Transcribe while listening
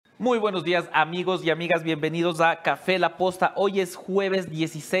Muy buenos días, amigos y amigas, bienvenidos a Café La Posta. Hoy es jueves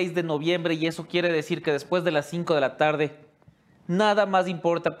 16 de noviembre y eso quiere decir que después de las 5 de la tarde nada más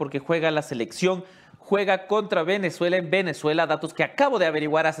importa porque juega la selección, juega contra Venezuela en Venezuela, datos que acabo de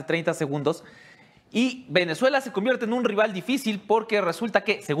averiguar hace 30 segundos. Y Venezuela se convierte en un rival difícil porque resulta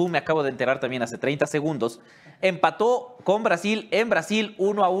que, según me acabo de enterar también hace 30 segundos, empató con Brasil en Brasil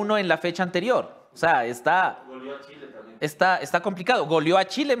 1-1 en la fecha anterior. O sea, está complicado. Goleó a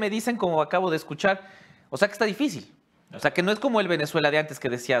Chile, me dicen, como acabo de escuchar. O sea que está difícil. O sea que no es como el Venezuela de antes que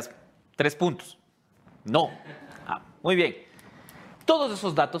decías 3 puntos. No. Muy bien. Todos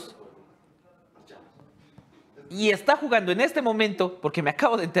esos datos. Y está jugando en este momento, porque me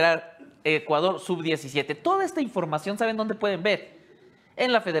acabo de enterar, Ecuador sub-17. Toda esta información, ¿saben dónde pueden ver?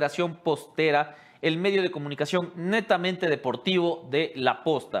 En la Federación Postera, el medio de comunicación netamente deportivo de La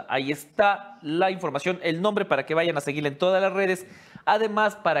Posta. Ahí está la información, el nombre para que vayan a seguirle en todas las redes.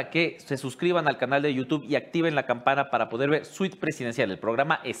 Además, para que se suscriban al canal de YouTube y activen la campana para poder ver Suite Presidencial, el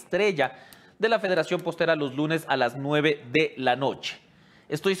programa estrella de la Federación Postera los lunes a las 9 de la noche.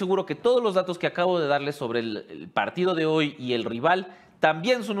 Estoy seguro que todos los datos que acabo de darles sobre el partido de hoy y el rival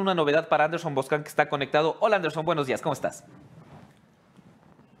también son una novedad para Anderson Boscan, que está conectado. Hola Anderson, buenos días, ¿cómo estás?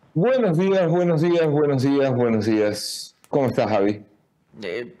 Buenos días, buenos días, buenos días, buenos días. ¿Cómo estás, Javi?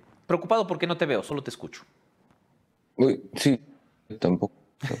 Preocupado porque no te veo, solo te escucho. Uy, sí, tampoco.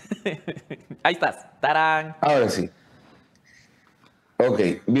 Ahí estás, ¡tarán! Ahora sí. Ok,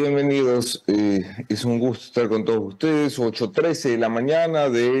 bienvenidos. Es un gusto estar con todos ustedes. 8:13 de la mañana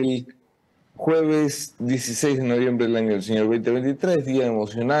del jueves 16 de noviembre del año del señor 2023. Día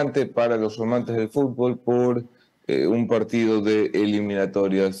emocionante para los amantes del fútbol por un partido de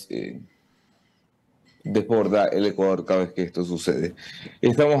eliminatorias desborda el Ecuador cada vez que esto sucede.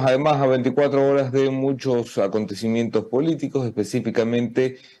 Estamos además a 24 horas de muchos acontecimientos políticos,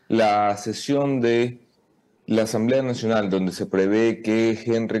 específicamente la sesión de la Asamblea Nacional, donde se prevé que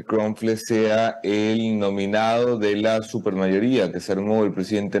Henry Kronfle sea el nominado de la supermayoría que se armó el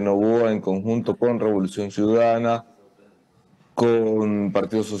presidente Noboa en conjunto con Revolución Ciudadana, con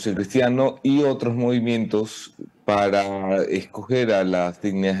Partido Social Cristiano y otros movimientos para escoger a las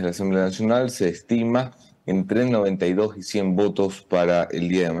dignidades de la Asamblea Nacional. Se estima entre 92 y 100 votos para el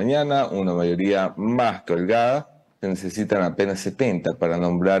día de mañana, una mayoría más que holgada. Se necesitan apenas 70 para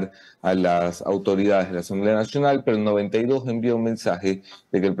nombrar a las autoridades de la Asamblea Nacional, pero el 92 envía un mensaje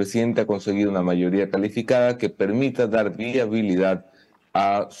de que el presidente ha conseguido una mayoría calificada que permita dar viabilidad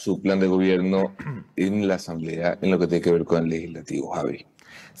a su plan de gobierno en la Asamblea, en lo que tiene que ver con el legislativo, Javi.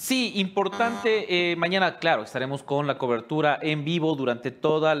 Sí, importante. Mañana, claro, estaremos con la cobertura en vivo durante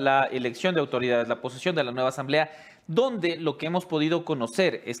toda la elección de autoridades, la posesión de la nueva Asamblea, donde lo que hemos podido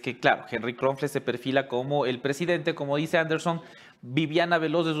conocer es que, claro, Henry Kronfle se perfila como el presidente, como dice Anderson. Viviana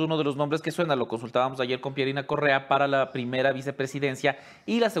Veloz es uno de los nombres que suena, lo consultábamos ayer con Pierina Correa para la primera vicepresidencia,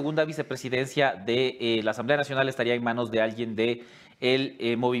 y la segunda vicepresidencia de la Asamblea Nacional estaría en manos de alguien de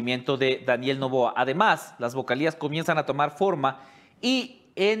el movimiento de Daniel NOBOA. Además, las vocalías comienzan a tomar forma y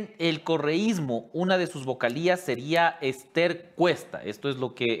en el correísmo una de sus vocalías sería Esther Cuesta. Esto es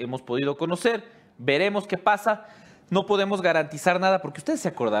lo que hemos podido conocer. Veremos qué pasa. No podemos garantizar nada porque ustedes se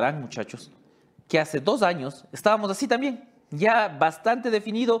acordarán, muchachos, que hace 2 años estábamos así también, ya bastante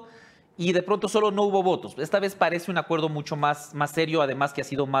definido y de pronto solo no hubo votos. Esta vez parece un acuerdo mucho más serio, además que ha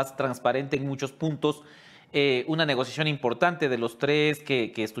sido más transparente en muchos puntos. Una negociación importante de los tres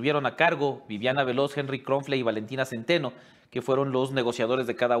que estuvieron a cargo, Viviana Veloz, Henry Kronfle y Valentina Centeno, que fueron los negociadores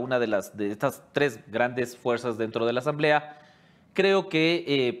de cada una de estas 3 grandes fuerzas dentro de la Asamblea. Creo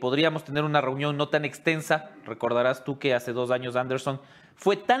que podríamos tener una reunión no tan extensa. Recordarás tú que hace 2 años, Anderson,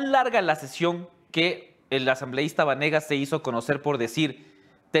 fue tan larga la sesión que el asambleísta Vanegas se hizo conocer por decir: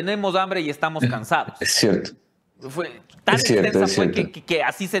 tenemos hambre y estamos cansados. Es cierto. Fue tan extensa fue que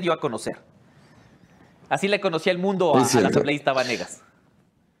así se dio a conocer. Así le conocía el mundo al asambleísta Vanegas.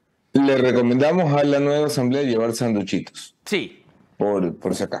 Le recomendamos a la nueva asamblea llevar sanduchitos. Sí.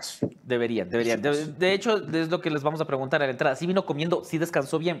 Por si acaso. Deberían. De hecho, es lo que les vamos a preguntar a la entrada. Si vino comiendo, si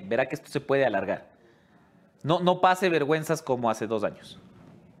descansó bien, verá que esto se puede alargar. No pase vergüenzas como hace 2 años.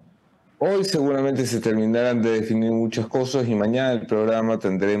 Hoy seguramente se terminarán de definir muchas cosas y mañana el programa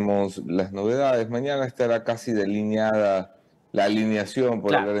tendremos las novedades. Mañana estará casi delineada la alineación,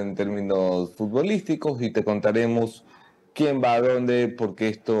 por hablar en términos futbolísticos, y te contaremos quién va a dónde, porque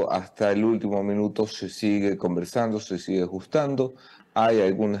esto hasta el último minuto se sigue conversando, se sigue ajustando. Hay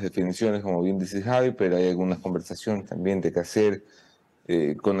algunas definiciones, como bien dice Javi, pero hay algunas conversaciones también de que hacer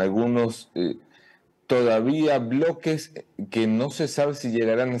con algunos todavía bloques que no se sabe si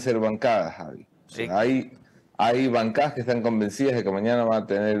llegarán a ser bancadas, Javi. O sea, hay Hay bancadas que están convencidas de que mañana van a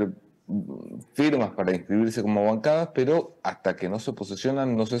tener firmas para inscribirse como bancadas, pero hasta que no se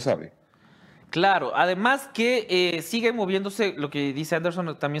posesionan no se sabe. Claro, además que sigue moviéndose, lo que dice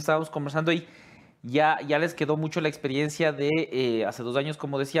Anderson, también estábamos conversando y ya les quedó mucho la experiencia de hace 2 años,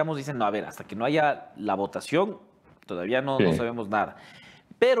 como decíamos, dicen, no, a ver, hasta que no haya la votación, todavía no sabemos nada.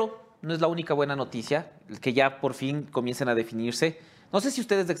 Pero no es la única buena noticia, que ya por fin comiencen a definirse. No sé si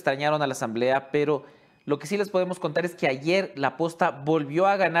ustedes extrañaron a la Asamblea, pero lo que sí les podemos contar es que ayer la Posta volvió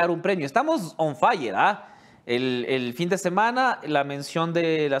a ganar un premio. Estamos on fire, ¿ah? El fin de semana, la mención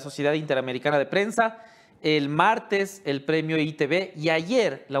de la Sociedad Interamericana de Prensa, el martes el premio ITV y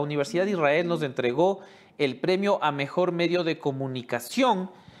ayer la Universidad de Israel nos entregó el premio a mejor medio de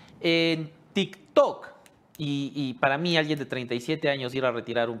comunicación en TikTok. Y para mí, alguien de 37 años ir a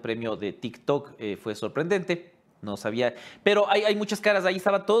retirar un premio de TikTok fue sorprendente. No sabía, pero hay muchas caras. Ahí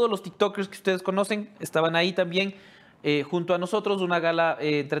estaban todos los TikTokers que ustedes conocen, estaban ahí también. Junto a nosotros, una gala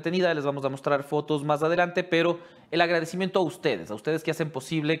entretenida, les vamos a mostrar fotos más adelante, pero el agradecimiento a ustedes que hacen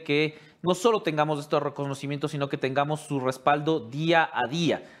posible que no solo tengamos estos reconocimientos, sino que tengamos su respaldo día a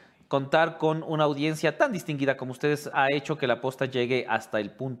día. Contar con una audiencia tan distinguida como ustedes ha hecho que la Posta llegue hasta el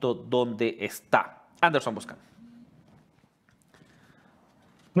punto donde está. Anderson Boscan.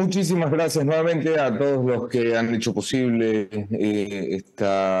 Muchísimas gracias nuevamente a todos los que han hecho posible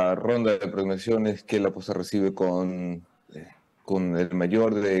esta ronda de premiaciones que la Posta recibe con el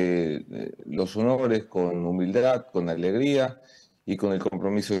mayor de los honores, con humildad, con alegría y con el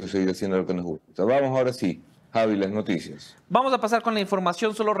compromiso de seguir haciendo lo que nos gusta. Vamos ahora sí, Javi, las noticias. Vamos a pasar con la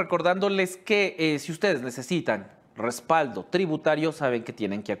información, solo recordándoles que si ustedes necesitan respaldo tributario, saben que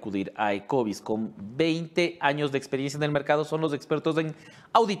tienen que acudir a Ecovis. Con 20 años de experiencia en el mercado, son los expertos en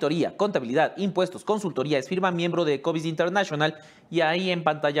auditoría, contabilidad, impuestos, consultoría. Es firma miembro de Ecovis International y ahí en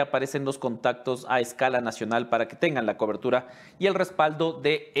pantalla aparecen los contactos a escala nacional para que tengan la cobertura y el respaldo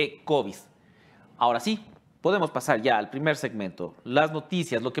de Ecovis. Ahora sí, podemos pasar ya al primer segmento, las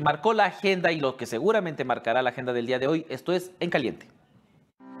noticias, lo que marcó la agenda y lo que seguramente marcará la agenda del día de hoy. Esto es En Caliente.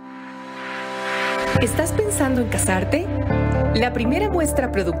 ¿Estás pensando en casarte? La primera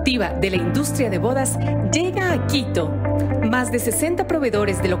muestra productiva de la industria de bodas llega a Quito. Más de 60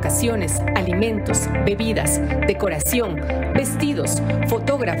 proveedores de locaciones, alimentos, bebidas, decoración, vestidos,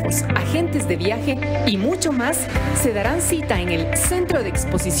 fotógrafos, agentes de viaje y mucho más se darán cita en el Centro de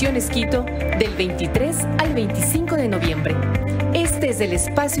Exposiciones Quito del 23 al 25 de noviembre. Este es el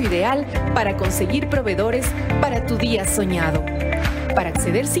espacio ideal para conseguir proveedores para tu día soñado. Para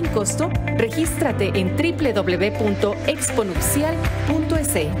acceder sin costo, regístrate en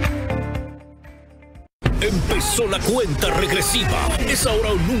www.exponupcial.es. Empezó la cuenta regresiva. Es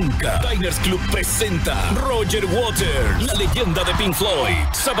ahora o nunca. Diners Club presenta Roger Waters, la leyenda de Pink Floyd.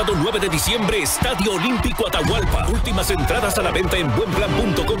 Sábado 9 de diciembre, Estadio Olímpico Atahualpa. Últimas entradas a la venta en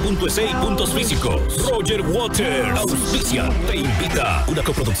buenplan.com.es y puntos físicos. Roger Waters auspicia, te invita. Una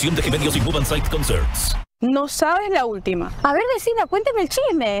coproducción de Gemedios y Move Site Concerts. No sabes la última. A ver, vecina, cuéntame el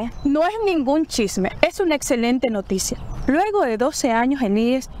chisme. No es ningún chisme, es una excelente noticia. Luego de 12 años en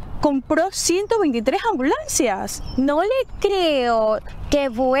IES, compró 123 ambulancias. No le creo. ¡Qué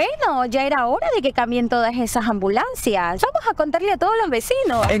bueno! Ya era hora de que cambien todas esas ambulancias. Vamos a contarle a todos los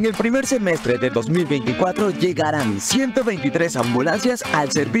vecinos. En el primer semestre de 2024 llegarán 123 ambulancias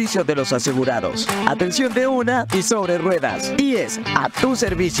al servicio de los asegurados. Atención de una y sobre ruedas. IES, a tu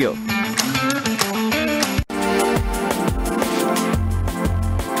servicio.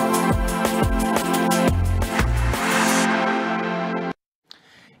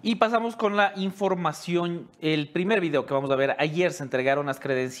 Y pasamos con la información. El primer video que vamos a ver, ayer se entregaron las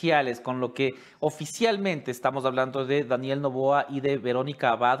credenciales, con lo que oficialmente estamos hablando de Daniel NOBOA y de Verónica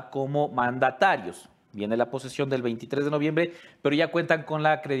Abad como mandatarios. Viene la posesión del 23 de noviembre, pero ya cuentan con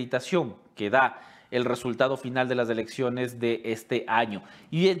la acreditación que da el resultado final de las elecciones de este año.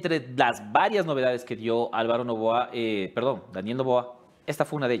 Y entre las varias novedades que dio Daniel NOBOA, esta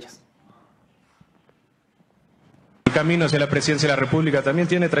fue una de ellas. El camino hacia la presidencia de la República también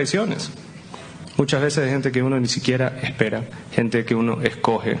tiene traiciones. Muchas veces hay gente que uno ni siquiera espera, gente que uno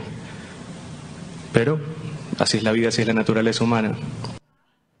escoge. Pero así es la vida, así es la naturaleza humana.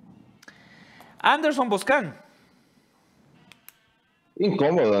 Anderson Boscan.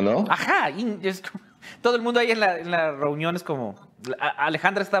 Incómodo, ¿no? Ajá, todo el mundo ahí en la reunión es como...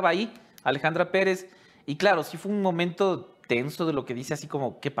 Alejandra estaba ahí, Alejandra Pérez, y claro, sí fue un momento tenso de lo que dice, así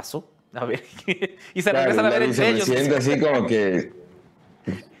como, ¿qué pasó? A ver, y se regresan a ver entre ellos. Así como que...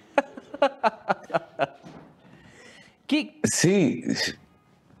 ¿Qué? Sí.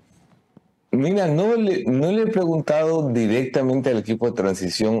 Mira, no le he preguntado directamente al equipo de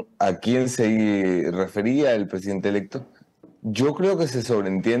transición a quién se refería el presidente electo. Yo creo que se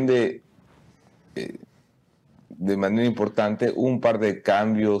sobreentiende de manera importante un par de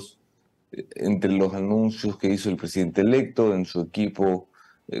cambios entre los anuncios que hizo el presidente electo en su equipo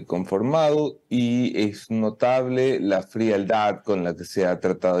conformado, y es notable la frialdad con la que se ha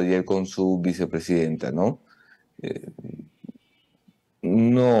tratado ayer con su vicepresidenta, ¿no?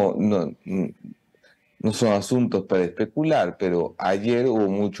 No, no, no son asuntos para especular, pero ayer hubo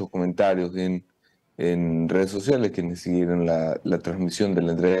muchos comentarios en redes sociales, quienes siguieron la transmisión de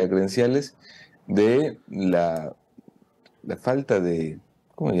la entrega de credenciales, de la falta de,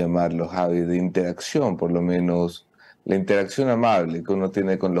 ¿cómo llamarlo, Javi?, de interacción, por lo menos la interacción amable que uno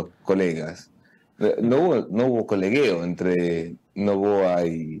tiene con los colegas. No hubo colegueo entre Noboa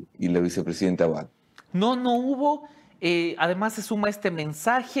y la vicepresidenta Abad. No hubo. Además se suma este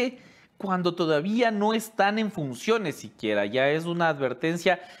mensaje cuando todavía no están en funciones siquiera. Ya es una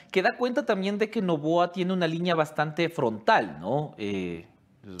advertencia que da cuenta también de que Noboa tiene una línea bastante frontal, ¿no?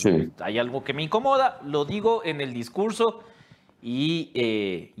 Sí. Hay algo que me incomoda, lo digo en el discurso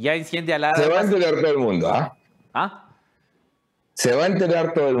y ya enciende alarmas. Se va a enterar todo el mundo, ¿ah? ¿Ah? Se va a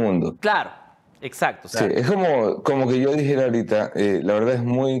enterar todo el mundo. Claro, exacto. Sí, es como que yo dijera ahorita, la verdad es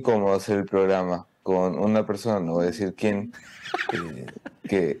muy incómodo hacer el programa con una persona, no voy a decir quién,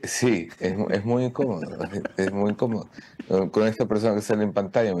 que sí, es muy incómodo, es muy incómodo. Con esta persona que sale en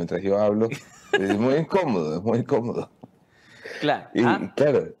pantalla mientras yo hablo, es muy incómodo. Claro. Y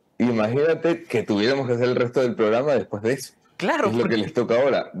claro, imagínate que tuviéramos que hacer el resto del programa después de eso. Claro. Es lo que les toca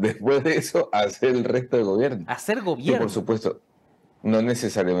ahora, después de eso, hacer el resto del gobierno. Hacer gobierno. Que por supuesto, no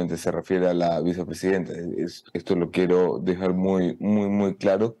necesariamente se refiere a la vicepresidenta. Esto lo quiero dejar muy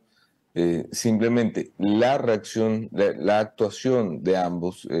claro. Simplemente la reacción, la actuación de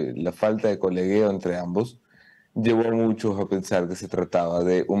ambos, la falta de colegueo entre ambos, llevó a muchos a pensar que se trataba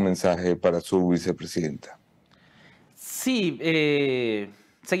de un mensaje para su vicepresidenta. Sí,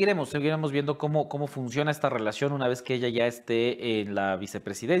 seguiremos viendo cómo funciona esta relación una vez que ella ya esté en la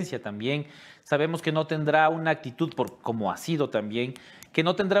vicepresidencia también. Sabemos que no tendrá una actitud, como ha sido también, que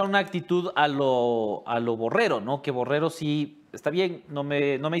no tendrá una actitud a lo Borrero, ¿no? Que Borrero sí está bien, no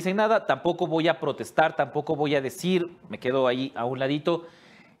me dicen nada, tampoco voy a protestar, tampoco voy a decir, me quedo ahí a un ladito.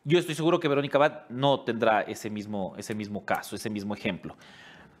 Yo estoy seguro que Verónica Abad no tendrá ese mismo caso, ese mismo ejemplo.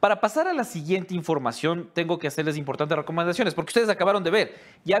 Para pasar a la siguiente información, tengo que hacerles importantes recomendaciones, porque ustedes acabaron de ver,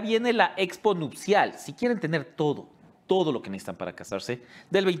 ya viene la expo nupcial. Si quieren tener todo lo que necesitan para casarse,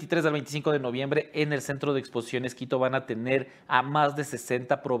 del 23 al 25 de noviembre en el Centro de Exposiciones Quito van a tener a más de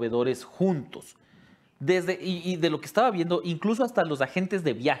 60 proveedores juntos. Y de lo que estaba viendo, incluso hasta los agentes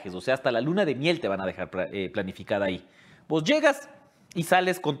de viajes, o sea, hasta la luna de miel te van a dejar planificada ahí. Vos llegas y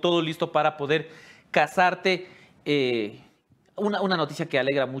sales con todo listo para poder casarte. Una noticia que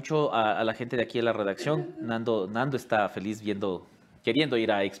alegra mucho a la gente de aquí en la redacción. Nando está feliz queriendo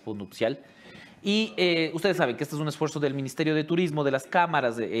ir a Expo Nupcial. Y ustedes saben que este es un esfuerzo del Ministerio de Turismo, de las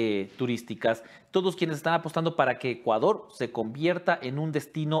cámaras turísticas, todos quienes están apostando para que Ecuador se convierta en un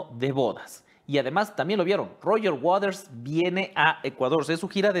destino de bodas. Y además, también lo vieron, Roger Waters viene a Ecuador, es su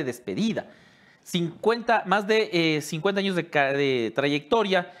gira de despedida. Más de 50 años de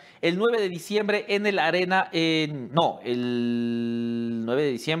trayectoria. El 9 de diciembre en el Arena, el 9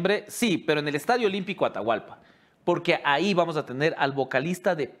 de diciembre, sí, pero en el Estadio Olímpico Atahualpa, porque ahí vamos a tener al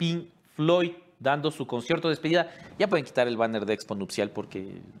vocalista de Pink Floyd dando su concierto de despedida. Ya pueden quitar el banner de Expo Nupcial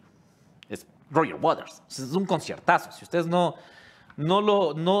porque es Roger Waters, es un conciertazo. Si ustedes no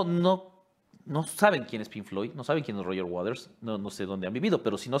saben quién es Pink Floyd, no saben quién es Roger Waters, no sé dónde han vivido,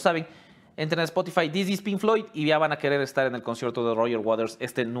 pero si no saben, entren a Spotify, This is Pink Floyd, y ya van a querer estar en el concierto de Roger Waters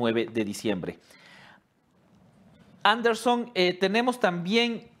este 9 de diciembre. Anderson, tenemos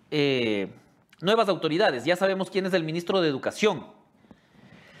también nuevas autoridades. Ya sabemos quién es el ministro de Educación.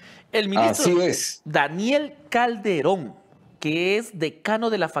 El ministro Así es. Daniel Calderón, que es decano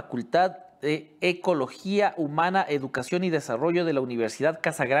de la Facultad de Ecología Humana, Educación y Desarrollo de la Universidad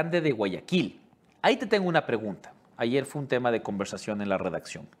Casagrande de Guayaquil. Ahí te tengo una pregunta. Ayer fue un tema de conversación en la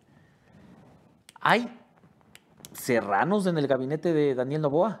redacción. ¿Hay serranos en el gabinete de Daniel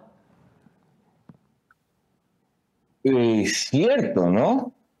Noboa? Cierto,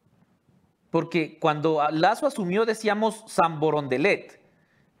 ¿no? Porque cuando Lazo asumió decíamos Samborondelet.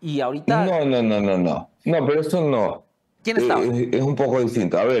 Y ahorita... No, pero eso no. ¿Quién estaba? Es un poco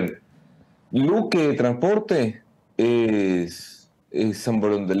distinto. A ver, Luque de Transporte es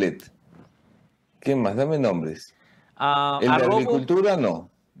Samborondelet. ¿Quién más? Dame nombres. El de Agricultura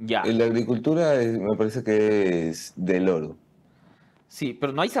no. Ya. El de Agricultura me parece que es del Oro. Sí,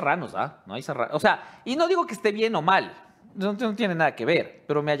 pero no hay serranos, ¿ah? No hay serranos. O sea, y no digo que esté bien o mal, no tiene nada que ver,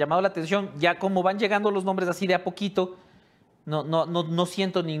 pero me ha llamado la atención, ya como van llegando los nombres así de a poquito, no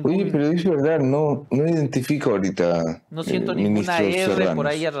siento Oye, ningún... pero es verdad, no identifico ahorita No siento ninguna ministros R por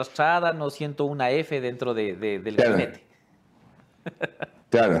ahí serranos. arrastrada, no siento una F dentro del Claro, gabinete.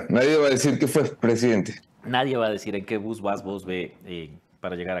 claro, nadie va a decir que fue presidente. Nadie va a decir en qué bus vas vos, ve,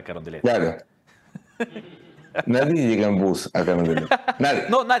 para llegar a Carondelet. Claro. Nadie llega en bus a Carondelet. Nadie.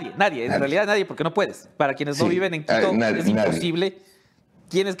 No, nadie, en realidad nadie, porque no puedes. Para quienes no Sí, viven en Quito, nadie, es imposible.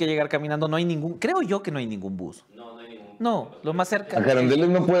 Tienes que llegar caminando, no hay ningún, creo yo que no hay ningún bus. No hay ningún. No, lo más cerca. A Carondelet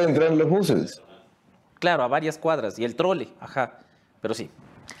no pueden entrar los buses. Claro, a varias cuadras, y el trole, ajá, pero sí.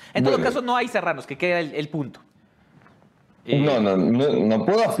 En todo caso, no hay serranos, que queda el punto. No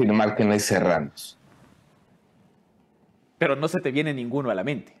puedo afirmar que no hay serranos. Pero no se te viene ninguno a la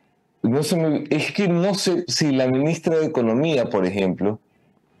mente. Es que no sé si la ministra de Economía, por ejemplo,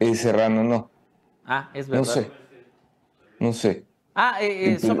 es serrano o no. Ah, es verdad. No sé. Ah,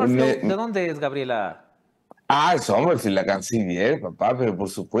 Sommerfeld, ¿de dónde es Gabriela? Ah, Sommerfeld, la canciller, papá, pero por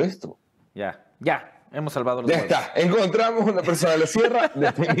supuesto. Ya, hemos salvado los Ya huevos. está, encontramos una persona de la sierra,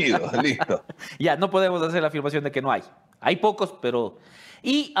 definido, listo. Ya, no podemos hacer la afirmación de que no hay. Hay pocos, pero...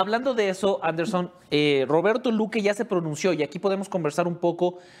 Y hablando de eso, Anderson, Roberto Luque ya se pronunció y aquí podemos conversar un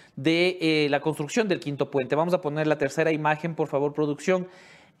poco de la construcción del quinto puente. Vamos a poner la tercera imagen, por favor, producción,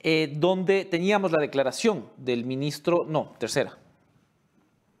 donde teníamos la declaración del ministro... No, tercera.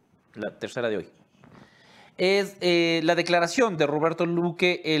 La tercera de hoy. Es la declaración de Roberto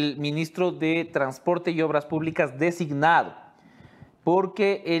Luque, el ministro de Transporte y Obras Públicas designado,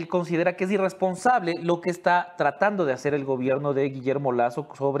 porque él considera que es irresponsable lo que está tratando de hacer el gobierno de Guillermo Lasso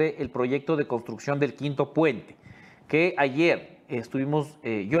sobre el proyecto de construcción del quinto puente, que ayer estuvimos,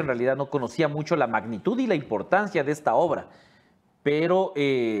 yo en realidad no conocía mucho la magnitud y la importancia de esta obra, pero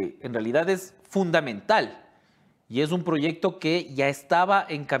en realidad es fundamental. Y es un proyecto que ya estaba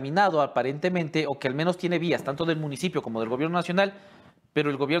encaminado aparentemente, o que al menos tiene vías, tanto del municipio como del gobierno nacional,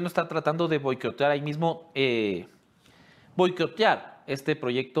 pero el gobierno está tratando de boicotear ahí mismo, boicotear este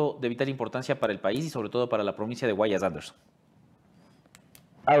proyecto de vital importancia para el país y sobre todo para la provincia de Guayas, Anderson.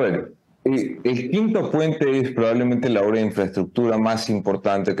 A ver, el quinto puente es probablemente la obra de infraestructura más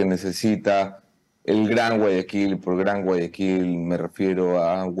importante que necesita el Gran Guayaquil. Por Gran Guayaquil me refiero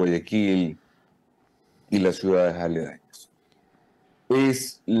a Guayaquil y las ciudades aledañas.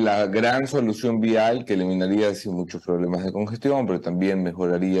 Es la gran solución vial que eliminaría así muchos problemas de congestión, pero también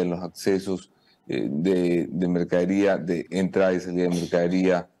mejoraría los accesos de mercadería, de entrada y salida de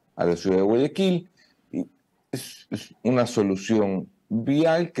mercadería a la ciudad de Guayaquil. Y es una solución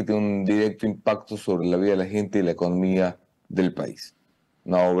vial que tiene un directo impacto sobre la vida de la gente y la economía del país.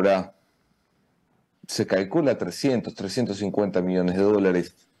 Una obra, se calcula 350 millones de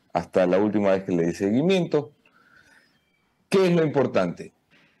dólares hasta la última vez que le di seguimiento. ¿Qué es lo importante?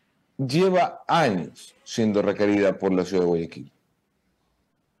 Lleva años siendo requerida por la ciudad de Guayaquil.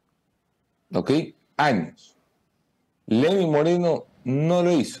 ¿Ok? Años. Lenín Moreno no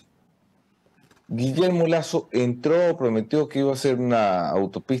lo hizo. Guillermo Lasso entró, prometió que iba a hacer una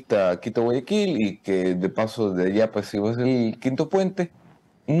autopista Quito-Guayaquil y que de paso de allá pues iba a ser el quinto puente.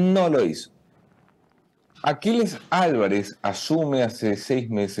 No lo hizo. Aquiles Álvarez asume hace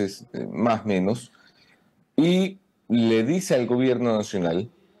 6 meses, más o menos, y le dice al gobierno nacional,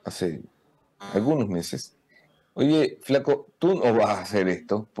 hace algunos meses, oye, flaco, tú no vas a hacer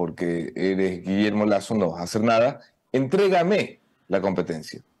esto porque eres Guillermo Lasso, no vas a hacer nada, entrégame la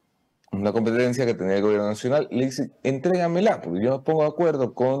competencia. Una competencia que tenía el gobierno nacional, le dice, entrégamela, porque yo me pongo de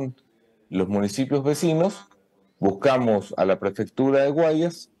acuerdo con los municipios vecinos, buscamos a la prefectura de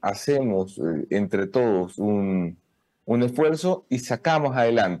Guayas, hacemos entre todos un esfuerzo y sacamos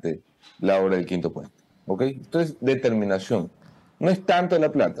adelante la obra del quinto puente. ¿Ok? Entonces, determinación. No es tanto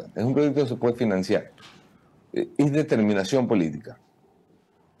la plata, es un proyecto que se puede financiar. Es determinación política.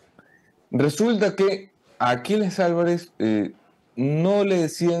 Resulta que a Aquiles Álvarez no le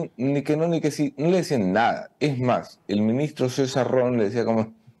decían ni que no ni que sí, no le decían nada. Es más, el ministro César Ron le decía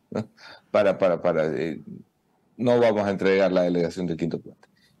como, no vamos a entregar la delegación del quinto puente.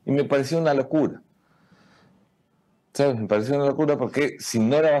 Y me pareció una locura. ¿Sabes? Me pareció una locura porque si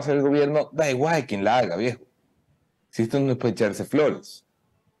no la va a hacer el gobierno, da igual quien la haga, viejo. Si esto no es para echarse flores.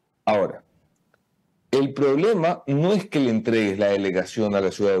 Ahora, el problema no es que le entregues la delegación a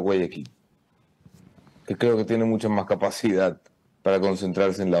la ciudad de Guayaquil, que creo que tiene mucha más capacidad para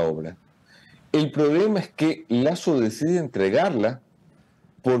concentrarse en la obra. El problema es que Lasso decide entregarla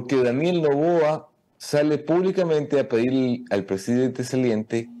porque Daniel NOBOA sale públicamente a pedir al presidente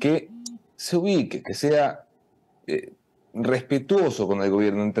saliente que se ubique, que sea respetuoso con el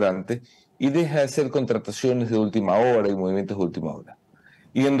gobierno entrante y deja de hacer contrataciones de última hora y movimientos de última hora.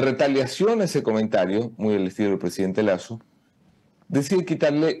 Y en retaliación a ese comentario, muy al estilo del presidente Lasso, decide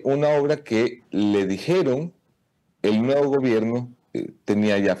quitarle una obra que le dijeron el nuevo gobierno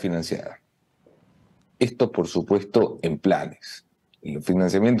tenía ya financiada. Esto, por supuesto, en planes. Los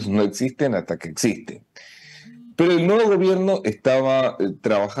financiamientos no existen hasta que existen. Pero el nuevo gobierno estaba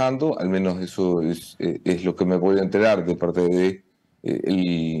trabajando, al menos eso es lo que me voy a enterar de parte de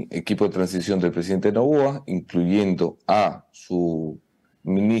el equipo de transición del presidente Noboa, incluyendo a su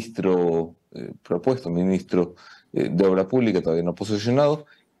ministro propuesto, ministro de Obra Pública, todavía no posesionado.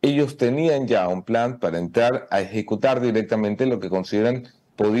 Ellos tenían ya un plan para entrar a ejecutar directamente lo que consideran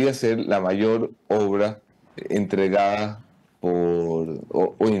podía ser la mayor obra entregada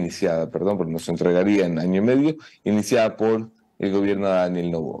o iniciada, perdón, porque no se entregaría en año y medio, iniciada por el gobierno de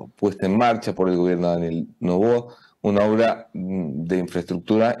Daniel NOBOA, puesta en marcha por el gobierno de Daniel NOBOA, una obra de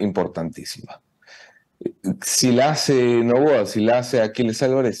infraestructura importantísima. Si la hace Noboa, si la hace Aquiles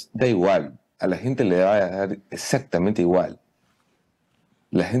Álvarez, da igual, a la gente le va a dar exactamente igual.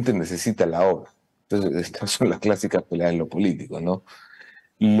 La gente necesita la obra. Entonces, estas son las clásicas peleas en lo político, ¿no?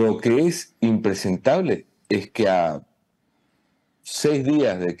 Lo que es impresentable es que a 6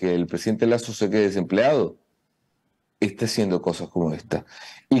 días de que el presidente Lasso se quede desempleado, esté haciendo cosas como esta.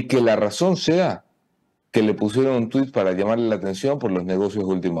 Y que la razón sea que le pusieron un tuit para llamarle la atención por los negocios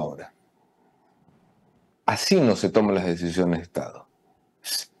de última hora. Así no se toman las decisiones de Estado.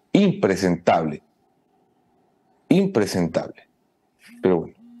 Es impresentable. Impresentable. Pero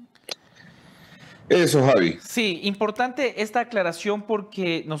bueno. Eso, Javi. Sí, importante esta aclaración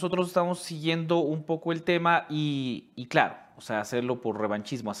porque nosotros estamos siguiendo un poco el tema y claro, o sea, hacerlo por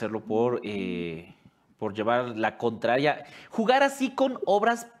revanchismo, hacerlo por llevar la contraria. Jugar así con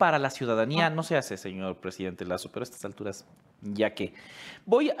obras para la ciudadanía no se hace, señor presidente Lasso, pero a estas alturas, ya que.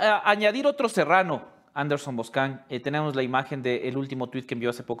 Voy a añadir otro serrano, Anderson Boscan. Tenemos la imagen del último tuit que envió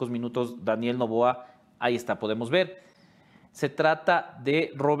hace pocos minutos Daniel NOBOA. Ahí está, podemos ver. Se trata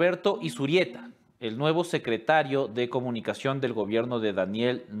de Roberto Izurieta, el nuevo secretario de comunicación del gobierno de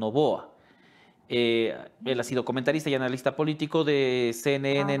Daniel NOBOA. Él ha sido comentarista y analista político de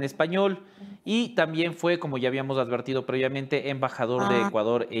CNN en español y también fue, como ya habíamos advertido previamente, embajador de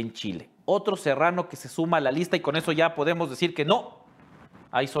Ecuador en Chile. Otro serrano que se suma a la lista y con eso ya podemos decir que no,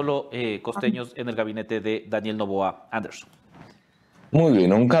 hay solo costeños en el gabinete de Daniel NOBOA. Anderson. Muy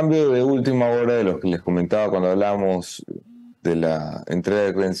bien, un cambio de última hora de lo que les comentaba cuando hablábamos de la entrega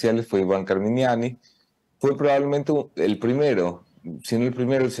de credenciales fue Iván Carminiani. Fue probablemente el primero, si no el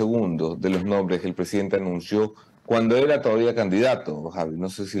primero, el segundo de los nombres que el presidente anunció cuando era todavía candidato, Javi. No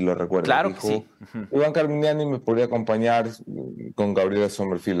sé si lo recuerdas. Claro, dijo, sí. Iván Carminiani me podría acompañar con Gabriela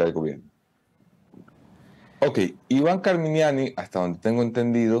Sommerfield al gobierno. Ok, Iván Carminiani, hasta donde tengo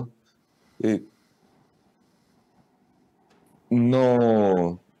entendido,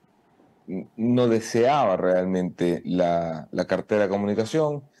 no deseaba realmente la cartera de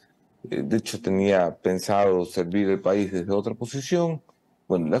comunicación. De hecho, tenía pensado servir el país desde otra posición.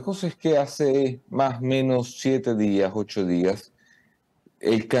 Bueno, la cosa es que hace más o menos 7 días, 8 días,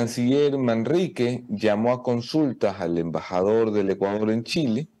 el canciller Manrique llamó a consultas al embajador del Ecuador en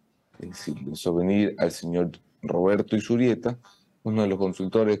Chile, es decir, hizo venir al señor Roberto Izurieta, uno de los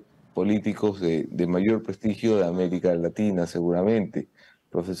consultores políticos de mayor prestigio de América Latina, seguramente,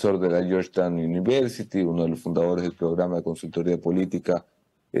 profesor de la Georgetown University, uno de los fundadores del programa de consultoría política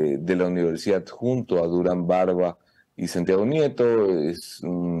de la universidad junto a Durán Barba y Santiago Nieto. Es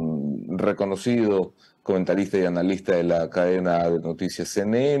un reconocido comentarista y analista de la cadena de noticias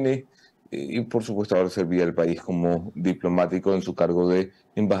CNN y por supuesto ahora servía al país como diplomático en su cargo de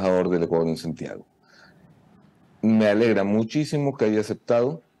embajador del Ecuador en Santiago. Me alegra muchísimo que haya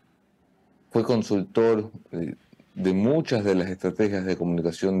aceptado. Fue consultor de muchas de las estrategias de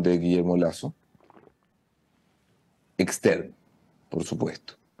comunicación de Guillermo Lasso, externo, por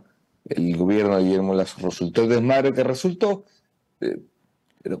supuesto. El gobierno de Guillermo Lasso resultó el desmadre que resultó,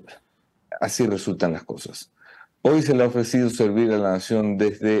 pero así resultan las cosas. Hoy se le ha ofrecido servir a la nación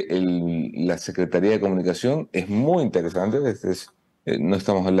desde la Secretaría de Comunicación. Es muy interesante, no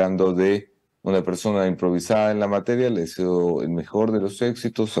estamos hablando de una persona improvisada en la materia. Le deseo el mejor de los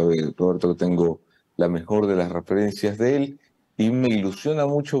éxitos. Sabe, Roberto, que tengo la mejor de las referencias de él y me ilusiona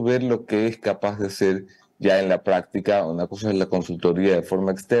mucho ver lo que es capaz de hacer ya en la práctica. Una cosa es la consultoría de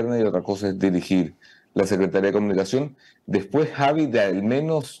forma externa y otra cosa es dirigir la Secretaría de Comunicación. Después, Javi, de al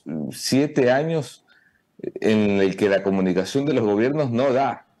menos 7 años en el que la comunicación de los gobiernos no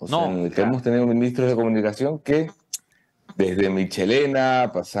da. O sea, en el que hemos tenido ministros de comunicación que, desde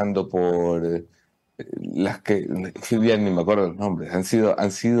Michelena, pasando por las que ya ni me acuerdo los nombres, han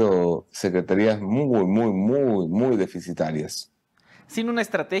sido secretarías muy deficitarias. Sin una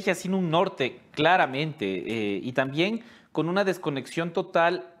estrategia, sin un norte, claramente, y también con una desconexión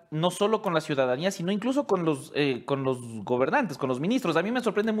total, no solo con la ciudadanía, sino incluso con los gobernantes, con los ministros. A mí me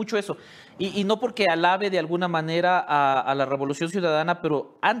sorprende mucho eso, y no porque alabe de alguna manera a la Revolución Ciudadana,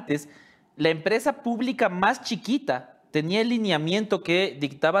 pero antes la empresa pública más chiquita tenía el lineamiento que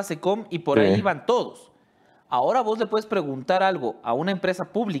dictaba SECOM y por ahí iban todos. Ahora vos le puedes preguntar algo a una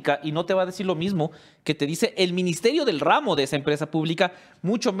empresa pública y no te va a decir lo mismo que te dice el ministerio del ramo de esa empresa pública,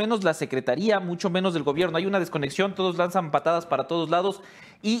 mucho menos la secretaría, mucho menos del gobierno. Hay una desconexión, todos lanzan patadas para todos lados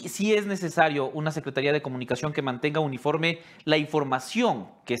y sí es necesario una secretaría de comunicación que mantenga uniforme la información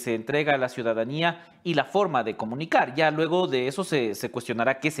que se entrega a la ciudadanía y la forma de comunicar. Ya luego de eso se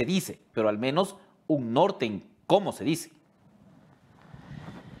cuestionará qué se dice, pero al menos un norte en cómo se dice.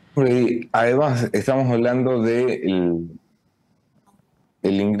 Además, estamos hablando de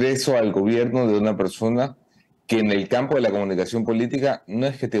el ingreso al gobierno de una persona que en el campo de la comunicación política no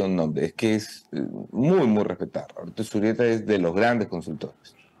es que tenga un nombre, es que es muy respetado. Roberto Urresta es de los grandes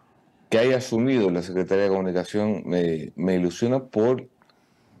consultores. Que haya asumido la Secretaría de Comunicación me ilusiona por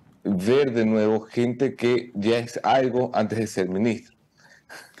ver de nuevo gente que ya es algo antes de ser ministro.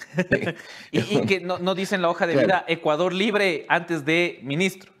 y que no dicen la hoja de vida Ecuador libre antes de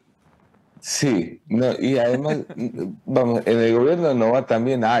ministro. Sí, no, y además, vamos, en el gobierno de NOBOA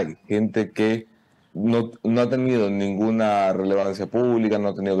también hay gente que no ha tenido ninguna relevancia pública, no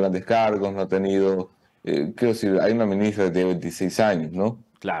ha tenido grandes cargos, no ha tenido, quiero decir, hay una ministra que tiene 26 años, ¿no?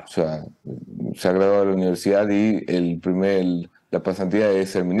 Claro. O sea, se ha graduado de la universidad y la pasantía es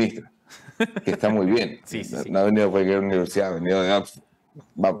ser ministra, que está muy bien. Sí. No ha venido a cualquier universidad, ha venido de Oxford.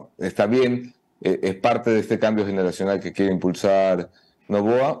 Vamos, está bien, es parte de este cambio generacional que quiere impulsar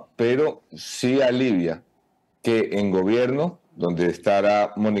NOBOA, pero sí alivia que en gobierno, donde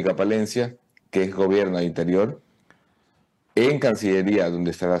estará Mónica Palencia, que es gobierno de interior, en Cancillería,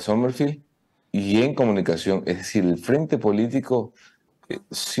 donde estará Sommerfield, y en comunicación, es decir, el frente político,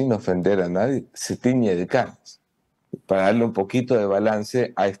 sin ofender a nadie, se tiñe de canas, para darle un poquito de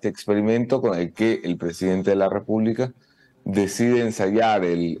balance a este experimento con el que el presidente de la República decide ensayar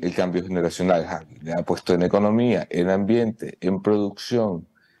el cambio generacional. Le ha puesto en economía, en ambiente, en producción,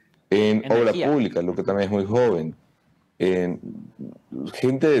 en obra pública, lo que también es muy joven, en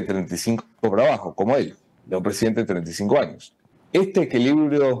gente de 35 para abajo, como él, un presidente de 35 años. Este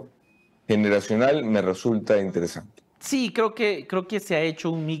equilibrio generacional me resulta interesante. Sí, creo que se ha hecho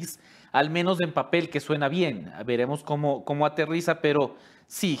un mix, al menos en papel, que suena bien. Veremos cómo aterriza, pero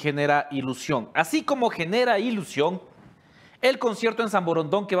sí genera ilusión. Así como genera ilusión el concierto en San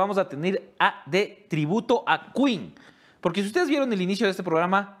Borondón que vamos a tener de tributo a Queen. Porque si ustedes vieron el inicio de este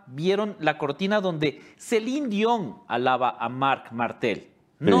programa, vieron la cortina donde Celine Dion alaba a Marc Martel.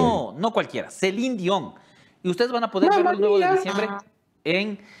 No cualquiera, Celine Dion. Y ustedes van a poder verlo el 9 de diciembre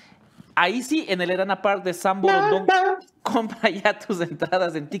ahí sí, en el Arena Park de San Borondón. Compra ya tus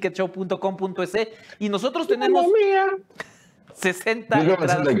entradas en ticketshow.com.es y nosotros tenemos 60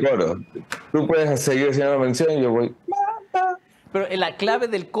 entradas. El coro. Tú puedes seguir haciendo la mención y yo voy... Pero la clave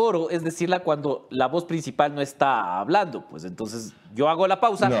del coro es decirla cuando la voz principal no está hablando. Pues entonces yo hago la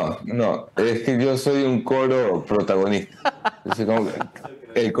pausa. No, es que yo soy un coro protagonista. Yo soy como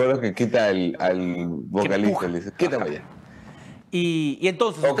el coro que quita al vocalista. Le dice, quítame ya. Y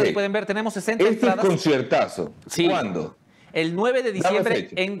entonces ustedes pueden ver, tenemos 60 entradas. Este es conciertazo. Sí. ¿Cuándo? El 9 de diciembre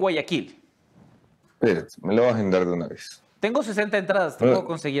en Guayaquil. Espérate, me lo vas a agendar de una vez. Tengo 60 entradas, te puedo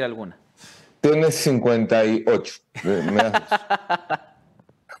conseguir alguna. Tienes 58. Me das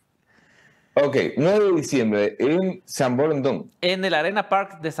Ok, 9 de diciembre en San Borondón. En el Arena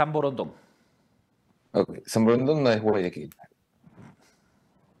Park de San Borondón. Ok, San Borondón no es Guayaquil.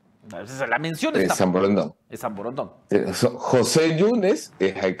 La mención es San Borondón. Es San Borondón. José Yunes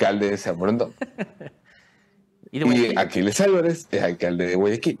es alcalde de San Borondón. y Aquiles Álvarez es alcalde de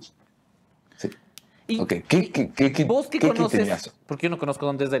Guayaquil. Sí. Okay. ¿Vos qué conoces? Porque yo no conozco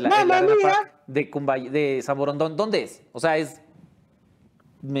dónde es el Arena Park de San Borondón. ¿Dónde es? O sea, es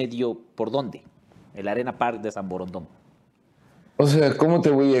medio por dónde. El Arena Park de San Borondón. O sea, ¿cómo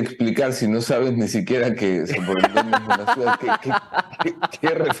te voy a explicar si no sabes ni siquiera que San Borondón es una ciudad? ¿Qué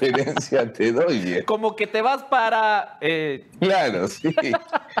referencia te doy? Como que te vas para... Claro, sí.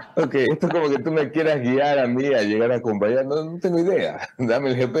 Ok, esto es como que tú me quieras guiar a mí a llegar a acompañar. No tengo idea. Dame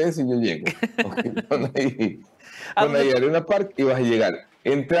el GPS y yo llego. Okay, pon ahí Arena Park y vas a llegar.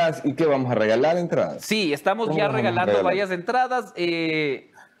 Entras y ¿qué? ¿Vamos a regalar entradas? Sí, estamos ya regalando varias entradas.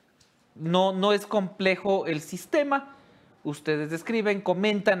 No es complejo el sistema. Ustedes escriben,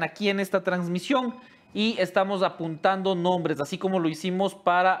 comentan aquí en esta transmisión y estamos apuntando nombres, así como lo hicimos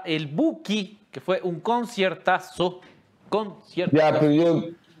para el Buki, que fue un conciertazo. Ya,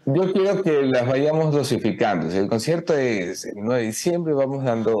 pero yo quiero que las vayamos dosificando. Si el concierto es el 9 de diciembre, vamos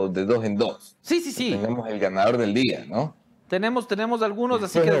dando de 2 en 2. Sí, sí, sí. Tenemos el ganador del día, ¿no? Tenemos algunos,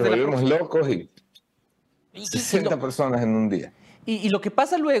 así Después que desde nos volvemos locos y 60 personas en un día. Y lo que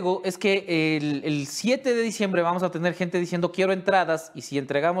pasa luego es que el 7 de diciembre vamos a tener gente diciendo quiero entradas, y si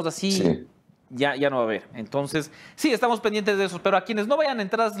entregamos así, Sí. ya no va a haber. Entonces, sí, estamos pendientes de eso, pero a quienes no vayan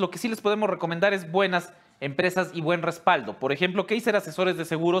entradas, lo que sí les podemos recomendar es buenas empresas y buen respaldo. Por ejemplo, Kaiser Asesores de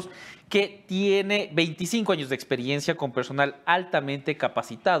Seguros, que tiene 25 años de experiencia con personal altamente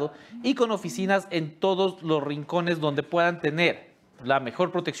capacitado y con oficinas en todos los rincones donde puedan tener la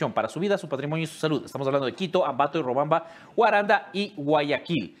mejor protección para su vida, su patrimonio y su salud. Estamos hablando de Quito, Ambato, y Robamba, Huaranda y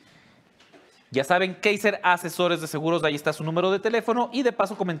Guayaquil. Ya saben, Kaiser Asesores de Seguros, ahí está su número de teléfono. Y de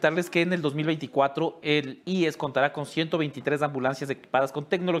paso comentarles que en el 2024 el IES contará con 123 ambulancias equipadas con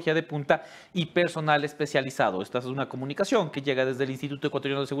tecnología de punta y personal especializado. Esta es una comunicación que llega desde el Instituto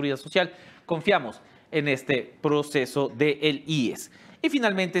Ecuatoriano de Seguridad Social. Confiamos en este proceso del IES. Y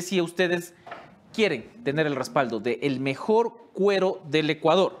finalmente, si ustedes quieren tener el respaldo del mejor cuero del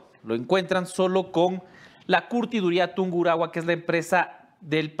Ecuador, lo encuentran solo con la Curtiduría Tungurahua, que es la empresa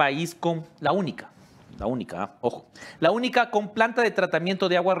del país con la única con planta de tratamiento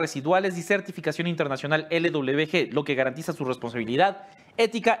de aguas residuales y certificación internacional LWG, lo que garantiza su responsabilidad,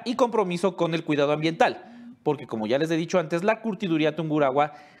 ética y compromiso con el cuidado ambiental. Porque, como ya les he dicho antes, la Curtiduría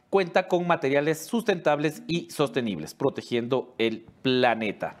Tungurahua cuenta con materiales sustentables y sostenibles, protegiendo el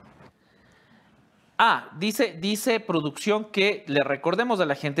planeta. Dice producción que le recordemos a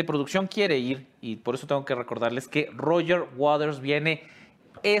la gente, producción quiere ir, y por eso tengo que recordarles que Roger Waters viene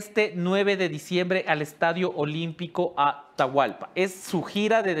este 9 de diciembre al Estadio Olímpico Atahualpa. Es su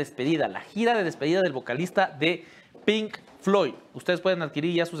gira de despedida, la gira de despedida del vocalista de Pink Floyd. Ustedes pueden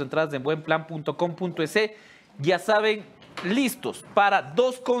adquirir ya sus entradas en buenplan.com.es. Ya saben, listos para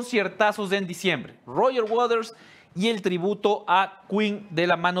 2 conciertazos en diciembre. Roger Waters y el tributo a Queen de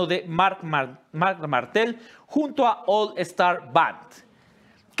la mano de Mark Martel junto a All Star Band.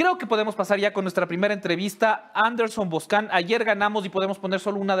 Creo que podemos pasar ya con nuestra primera entrevista. Anderson Boscan, ayer ganamos, y podemos poner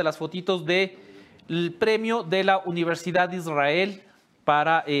solo una de las fotitos del premio de la Universidad de Israel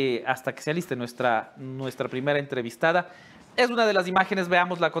para hasta que se aliste nuestra primera entrevistada. Es una de las imágenes,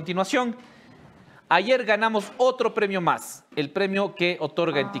 veámosla a continuación. Ayer ganamos otro premio más, el premio que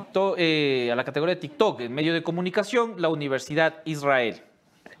otorga en TikTok, a la categoría de TikTok, en medio de comunicación, la Universidad Israel.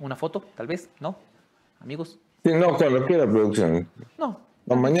 ¿Una foto, tal vez? ¿No? ¿Amigos? Sí, no, cuando quiera, producción. No.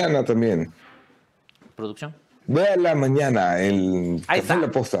 Mañana también. ¿Producción? Véala mañana, Ahí está. La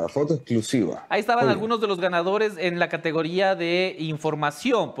posta, foto exclusiva. Ahí estaban algunos de los ganadores en la categoría de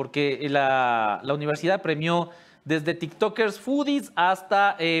información, porque la universidad premió desde TikTokers foodies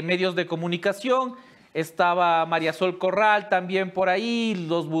hasta medios de comunicación. Estaba María Sol Corral también por ahí,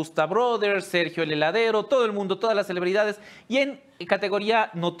 los Busta Brothers, Sergio el Heladero, todo el mundo, todas las celebridades. Y en categoría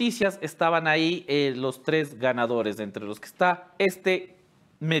noticias estaban ahí los 3 ganadores, entre los que está este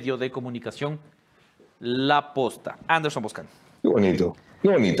medio de comunicación, La Posta. Anderson Boscan. Qué bonito, qué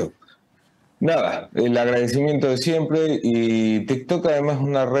bonito. Nada, el agradecimiento de siempre, y TikTok además es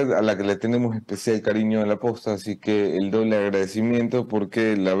una red a la que le tenemos especial cariño en La Posta, así que el doble agradecimiento,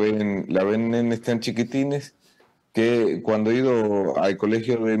 porque la ven nenes tan chiquitines que cuando he ido al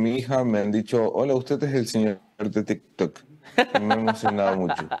colegio de mi hija me han dicho: hola, usted es el señor de TikTok. Y me ha emocionado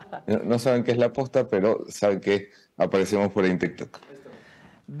mucho. No saben qué es La Posta, pero saben que aparecemos por ahí en TikTok.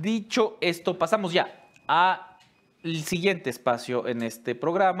 Dicho esto, pasamos ya al siguiente espacio en este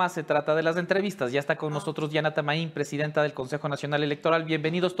programa. Se trata de las entrevistas. Ya está con nosotros Atamaint, presidenta del Consejo Nacional Electoral.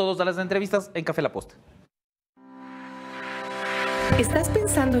 Bienvenidos todos a las entrevistas en Café La Posta. ¿Estás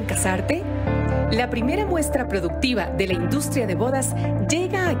pensando en casarte? La primera muestra productiva de la industria de bodas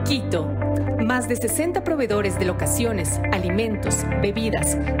llega a Quito. Más de 60 proveedores de locaciones, alimentos,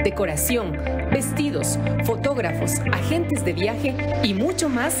 bebidas, decoración, vestidos, fotógrafos, agentes de viaje y mucho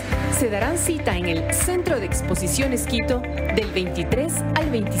más se darán cita en el Centro de Exposiciones Quito del 23 al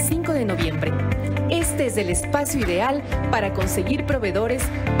 25 de noviembre. Este es el espacio ideal para conseguir proveedores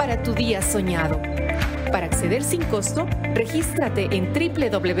para tu día soñado. Para acceder sin costo, regístrate en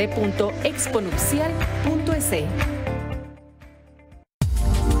www.exponupcial.es.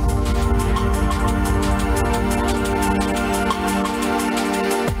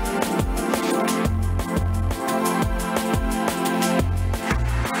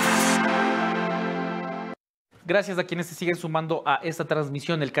 Gracias a quienes se siguen sumando a esta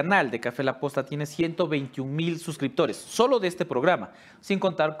transmisión. El canal de Café La Posta tiene 121,000 suscriptores, solo de este programa, sin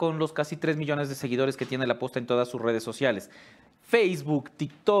contar con los casi 3 millones de seguidores que tiene La Posta en todas sus redes sociales. Facebook,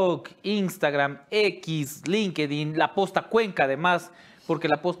 TikTok, Instagram, X, LinkedIn, La Posta Cuenca además, porque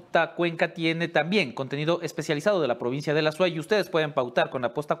La Posta Cuenca tiene también contenido especializado de la provincia de La Suay y ustedes pueden pautar con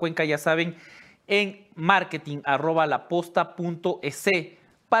La Posta Cuenca, ya saben, en marketing@laposta.es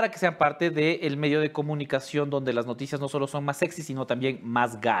para que sean parte del medio de comunicación donde las noticias no solo son más sexy, sino también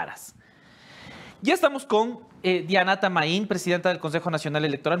más garas. Ya estamos con Diana Atamaint, presidenta del Consejo Nacional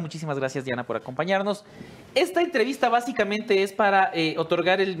Electoral. Muchísimas gracias, Diana, por acompañarnos. Esta entrevista básicamente es para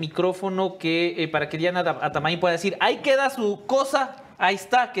otorgar el micrófono para que Diana Atamaint pueda decir, ahí queda su cosa, ahí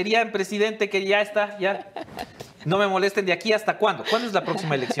está, querían presidente, que ya está, ya. No me molesten, ¿de aquí hasta cuándo? ¿Cuándo es la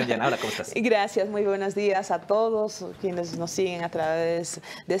próxima elección, Diana? Hola, ¿cómo estás? Gracias, muy buenos días a todos quienes nos siguen a través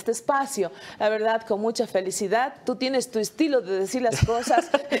de este espacio. La verdad, con mucha felicidad. Tú tienes tu estilo de decir las cosas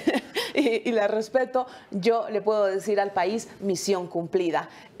y la respeto. Yo le puedo decir al país, misión cumplida.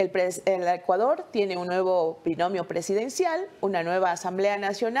 El Ecuador tiene un nuevo binomio presidencial, una nueva Asamblea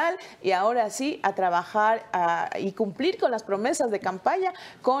Nacional y ahora sí a trabajar y cumplir con las promesas de campaña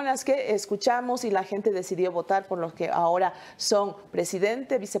con las que escuchamos y la gente decidió votar por los que ahora son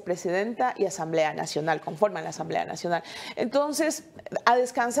presidente, vicepresidenta y Asamblea Nacional, conforman la Asamblea Nacional. Entonces, a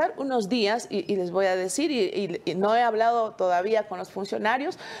descansar unos días y les voy a decir, y no he hablado todavía con los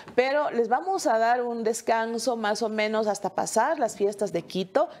funcionarios, pero les vamos a dar un descanso más o menos hasta pasar las fiestas de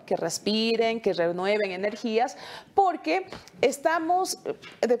Quito, que respiren, que renueven energías, porque estamos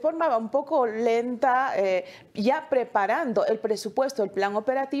de forma un poco lenta ya preparando el presupuesto, el plan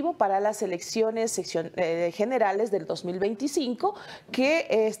operativo para las elecciones generales del 2025,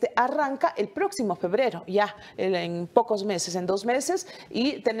 que arranca el próximo febrero, ya en pocos meses, en 2 meses,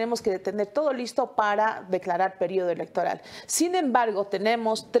 y tenemos que tener todo listo para declarar periodo electoral. Sin embargo,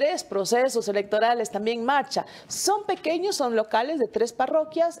 tenemos 3 procesos electorales también en marcha. Son pequeños, son locales de 3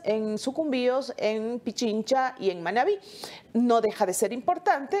 parroquias, en Sucumbíos, en Pichincha y en Manabí. No deja de ser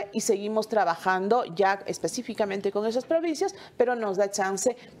importante y seguimos trabajando ya específicamente con esas provincias, pero nos da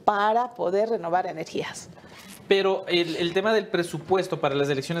chance para poder renovar energías. Pero el tema del presupuesto para las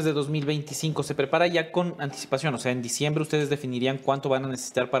elecciones de 2025 se prepara ya con anticipación. O sea, en diciembre ustedes definirían cuánto van a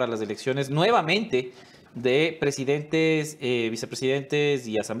necesitar para las elecciones nuevamente de presidentes, vicepresidentes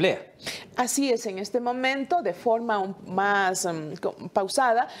y asamblea. Así es, en este momento, de forma más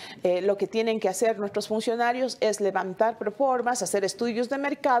pausada, lo que tienen que hacer nuestros funcionarios es levantar proformas, hacer estudios de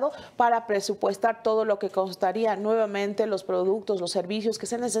mercado para presupuestar todo lo que costaría nuevamente los productos, los servicios que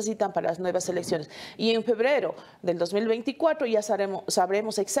se necesitan para las nuevas elecciones. Y en febrero del 2024 ya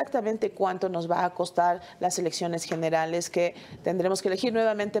sabremos exactamente cuánto nos va a costar las elecciones generales, que tendremos que elegir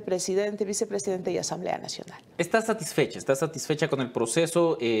nuevamente presidente, vicepresidente y asamblea nacional. ¿Está satisfecha con el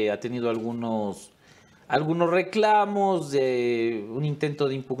proceso? ¿Ha tenido algunos reclamos, un intento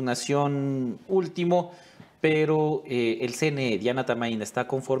de impugnación último? Pero el CNE, Diana Atamaint, ¿está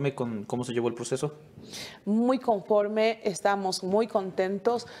conforme con cómo se llevó el proceso? Muy conforme, estamos muy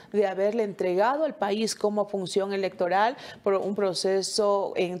contentos de haberle entregado al país como función electoral por un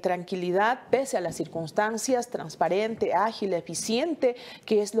proceso en tranquilidad, pese a las circunstancias, transparente, ágil, eficiente,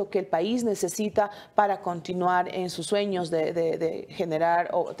 que es lo que el país necesita para continuar en sus sueños de generar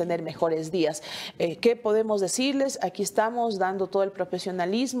o tener mejores días. ¿Qué podemos decirles? Aquí estamos dando todo el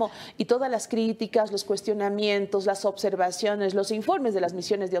profesionalismo y todas las críticas, los cuestionamientos, las observaciones, los informes de las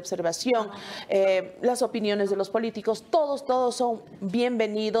misiones de observación, las opiniones de los políticos, todos son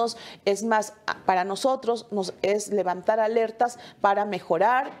bienvenidos. Es más, para nosotros es levantar alertas para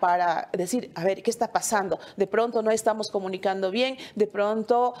mejorar, para decir, a ver, ¿qué está pasando? De pronto no estamos comunicando bien, de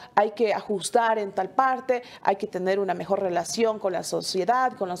pronto hay que ajustar en tal parte, hay que tener una mejor relación con la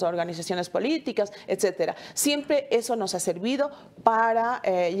sociedad, con las organizaciones políticas, etcétera. Siempre eso nos ha servido para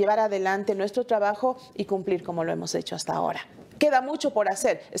llevar adelante nuestro trabajo y cumplir como lo hemos hecho hasta ahora. Queda mucho por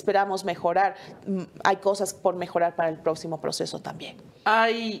hacer, esperamos mejorar, hay cosas por mejorar para el próximo proceso también.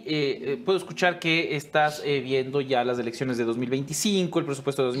 Puedo escuchar que estás viendo ya las elecciones de 2025, el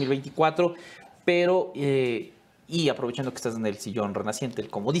presupuesto de 2024, pero y aprovechando que estás en el sillón renaciente, el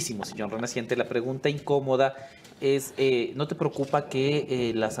comodísimo sillón renaciente, la pregunta incómoda es, ¿no te preocupa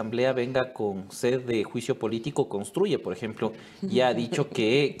que la Asamblea venga con sed de juicio político? Construye, por ejemplo, ya ha dicho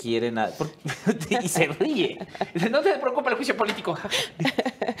que quieren... y se ríe. ¿No te preocupa el juicio político?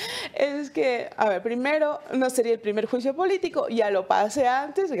 es que, a ver, primero no sería el primer juicio político, ya lo pasé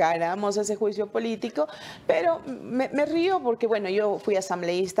antes, ganamos ese juicio político, pero me río porque, bueno, yo fui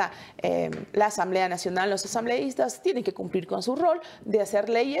asambleísta, la Asamblea Nacional, los asambleístas tienen que cumplir con su rol de hacer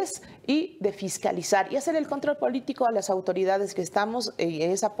leyes y de fiscalizar y hacer el control político a las autoridades que estamos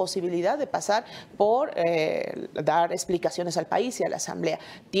en esa posibilidad de pasar por dar explicaciones al país y a la Asamblea.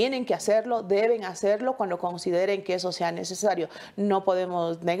 Tienen que hacerlo, deben hacerlo cuando consideren que eso sea necesario. No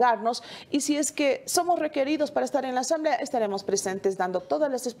podemos negarnos y si es que somos requeridos para estar en la Asamblea, estaremos presentes dando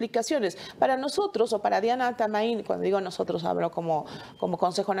todas las explicaciones. Para nosotros o para Diana Atamaint, cuando digo nosotros hablo como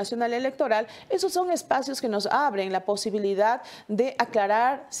Consejo Nacional Electoral, esos son espacios que nos abren la posibilidad de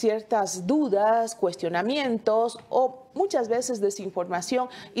aclarar ciertas dudas, cuestionamientos o muchas veces desinformación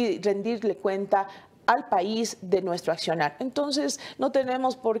y rendirle cuenta al país de nuestro accionar. Entonces, no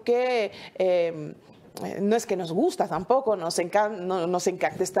tenemos por qué... no es que nos gusta tampoco, nos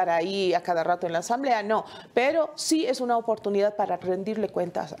encanta estar ahí a cada rato en la Asamblea, no, pero sí es una oportunidad para rendirle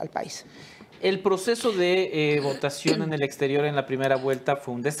cuentas al país. El proceso de votación en el exterior en la primera vuelta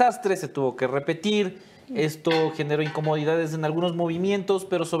fue un desastre, se tuvo que repetir. Esto generó incomodidades en algunos movimientos,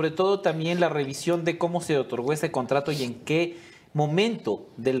 pero sobre todo también la revisión de cómo se otorgó ese contrato y en qué momento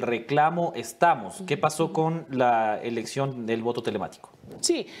del reclamo estamos. ¿Qué pasó con la elección del voto telemático?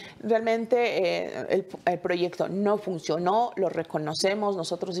 Sí, realmente el proyecto no funcionó, lo reconocemos,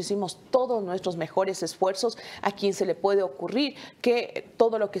 nosotros hicimos todos nuestros mejores esfuerzos. A quien se le puede ocurrir que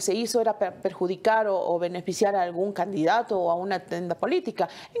todo lo que se hizo era perjudicar o beneficiar a algún candidato o a una tienda política.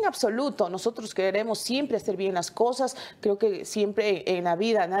 En absoluto, nosotros queremos siempre hacer bien las cosas, creo que siempre en la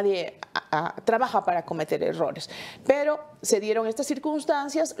vida nadie trabaja para cometer errores, pero se dieron estas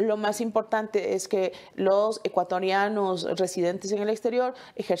circunstancias. Lo más importante es que los ecuatorianos residentes en el exterior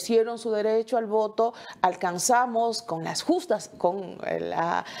ejercieron su derecho al voto, alcanzamos con las justas, con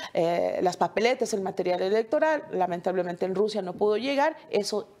las papeletas, el material electoral. Lamentablemente en Rusia no pudo llegar,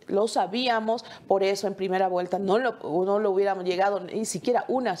 eso lo sabíamos, por eso en primera vuelta no lo hubiéramos llegado ni siquiera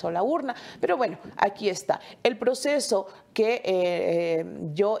una sola urna, pero bueno, aquí está. El proceso que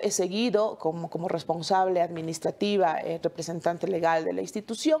yo he seguido como responsable administrativa, representante legal de la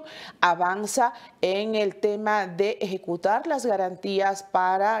institución, avanza en el tema de ejecutar las garantías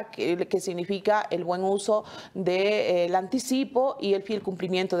para que significa el buen uso del anticipo y el fiel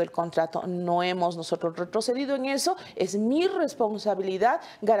cumplimiento del contrato. No hemos nosotros retrocedido en eso, es mi responsabilidad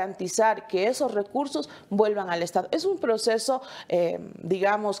garantizar que esos recursos vuelvan al Estado. Es un proceso,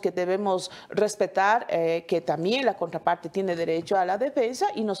 digamos, que debemos respetar, que también la contraparte tiene derecho a la defensa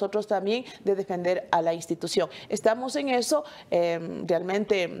y nosotros también de defender a la institución. Estamos en eso,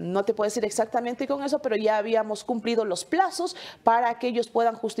 realmente no te puedo decir exactamente con eso, pero ya habíamos cumplido los plazos para que ellos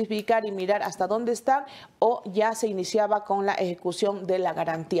puedan justificar y mirar hasta dónde están o ya se iniciaba con la ejecución de la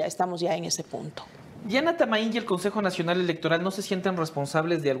garantía. Estamos ya en ese punto. Diana Atamaint y el Consejo Nacional Electoral no se sienten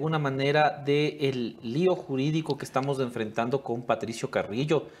responsables de alguna manera del lío jurídico que estamos enfrentando con Patricio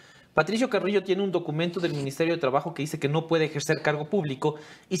Carrillo. Patricio Carrillo tiene un documento del Ministerio de Trabajo que dice que no puede ejercer cargo público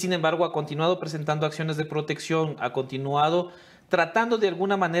y sin embargo ha continuado presentando acciones de protección, ha continuado tratando de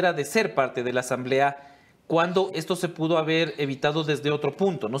alguna manera de ser parte de la Asamblea cuando esto se pudo haber evitado desde otro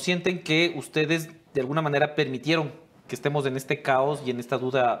punto. ¿No sienten que ustedes de alguna manera permitieron que estemos en este caos y en esta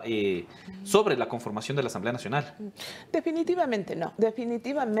duda sobre la conformación de la Asamblea Nacional? Definitivamente no,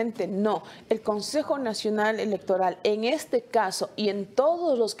 definitivamente no. El Consejo Nacional Electoral, en este caso y en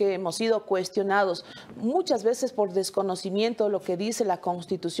todos los que hemos sido cuestionados, muchas veces por desconocimiento de lo que dice la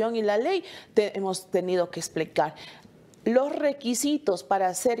Constitución y la ley, hemos tenido que explicar. Los requisitos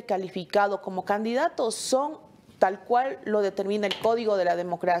para ser calificado como candidato son tal cual lo determina el Código de la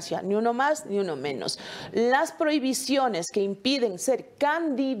Democracia, ni uno más ni uno menos. Las prohibiciones que impiden ser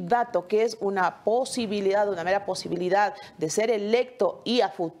candidato, que es una posibilidad, una mera posibilidad de ser electo y a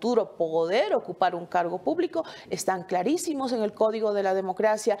futuro poder ocupar un cargo público, están clarísimos en el Código de la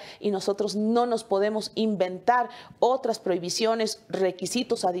Democracia y nosotros no nos podemos inventar otras prohibiciones,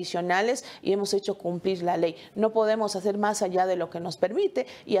 requisitos adicionales y hemos hecho cumplir la ley. No podemos hacer más allá de lo que nos permite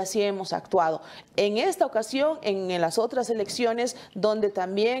y así hemos actuado. En esta ocasión, en las otras elecciones donde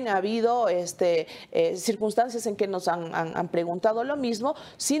también ha habido circunstancias en que nos han preguntado lo mismo.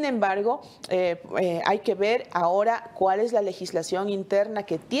 Sin embargo, hay que ver ahora cuál es la legislación interna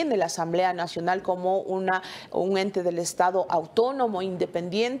que tiene la Asamblea Nacional como un ente del Estado autónomo,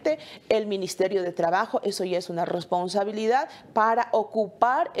 independiente, el Ministerio de Trabajo. Eso ya es una responsabilidad para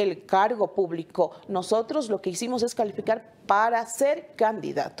ocupar el cargo público. Nosotros lo que hicimos es calificar para ser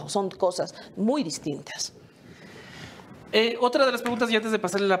candidato. Son cosas muy distintas. Otra de las preguntas, y antes de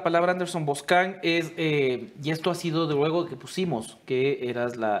pasarle la palabra a Anderson Boscan, es, y esto ha sido de luego que pusimos, que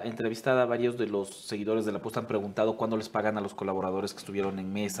eras la entrevistada, varios de los seguidores de La Posta han preguntado cuándo les pagan a los colaboradores que estuvieron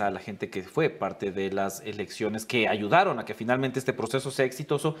en mesa, a la gente que fue parte de las elecciones, que ayudaron a que finalmente este proceso sea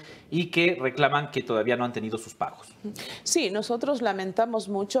exitoso y que reclaman que todavía no han tenido sus pagos. Sí, nosotros lamentamos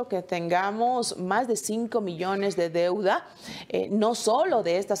mucho que tengamos más de 5 millones de deuda, no solo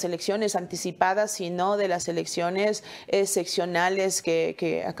de estas elecciones anticipadas, sino de las elecciones seccionales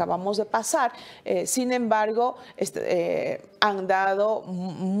que acabamos de pasar. Sin embargo, han dado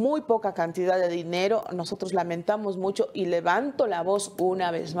muy poca cantidad de dinero. Nosotros lamentamos mucho y levanto la voz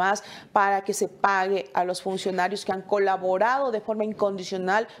una vez más para que se pague a los funcionarios que han colaborado de forma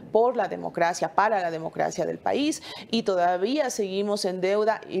incondicional por la democracia, para la democracia del país, y todavía seguimos en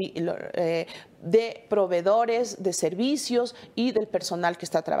deuda de proveedores de servicios y del personal que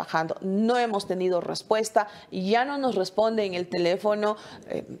está trabajando. No hemos tenido respuesta, ya no nos responde en el teléfono.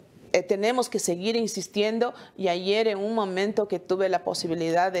 Tenemos que seguir insistiendo, y ayer en un momento que tuve la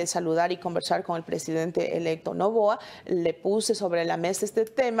posibilidad de saludar y conversar con el presidente electo NOBOA, le puse sobre la mesa este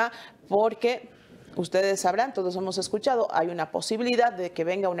tema porque ustedes sabrán, todos hemos escuchado, hay una posibilidad de que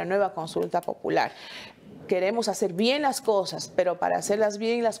venga una nueva consulta popular. Queremos hacer bien las cosas, pero para hacerlas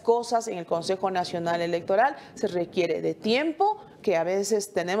bien las cosas en el Consejo Nacional Electoral se requiere de tiempo, que a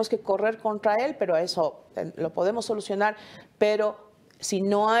veces tenemos que correr contra él, pero eso lo podemos solucionar, pero si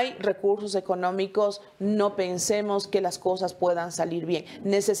no hay recursos económicos, no pensemos que las cosas puedan salir bien.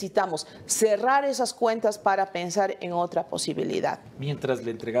 Necesitamos cerrar esas cuentas para pensar en otra posibilidad. Mientras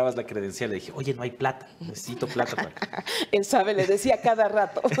le entregabas la credencial, le dije, oye, no hay plata, necesito plata. Él sabe, le decía cada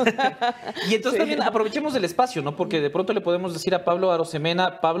rato. Y entonces también aprovechemos el espacio, ¿no? Porque de pronto le podemos decir a Pablo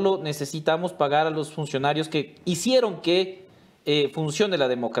Arosemena, Pablo, necesitamos pagar a los funcionarios que hicieron que funcione la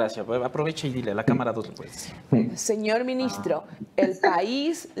democracia. Aprovecha y dile, a la Cámara 2 le puedes decir. Señor ministro, el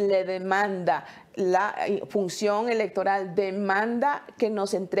país le demanda, la función electoral demanda que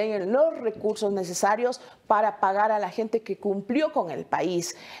nos entreguen los recursos necesarios para pagar a la gente que cumplió con el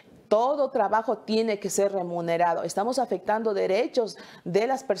país. Todo trabajo tiene que ser remunerado. Estamos afectando derechos de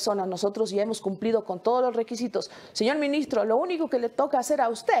las personas. Nosotros ya hemos cumplido con todos los requisitos. Señor ministro, lo único que le toca hacer a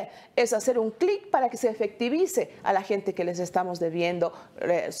usted es hacer un clic para que se efectivice a la gente que les estamos debiendo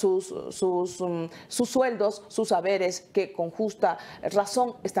sus sueldos, sus saberes, que con justa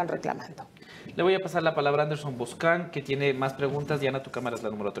razón están reclamando. Le voy a pasar la palabra a Anderson Boscan, que tiene más preguntas. Diana, tu cámara es la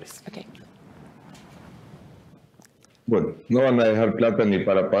número 3. Okay. Bueno, no van a dejar plata ni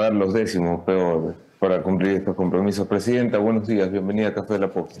para pagar los décimos, pero para cumplir estos compromisos. Presidenta, buenos días, bienvenida a Café de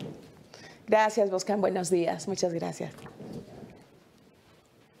la Posta. Gracias, Boscan, buenos días, muchas gracias.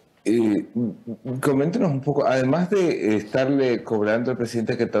 Coméntenos un poco, además de estarle cobrando al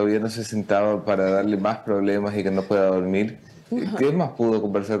presidente que todavía no se sentaba para darle más problemas y que no pueda dormir, ¿qué más pudo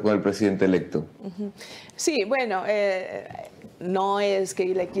conversar con el presidente electo? Sí, bueno, no es que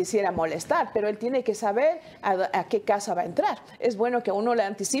le quisiera molestar, pero él tiene que saber a qué casa va a entrar. Es bueno que a uno le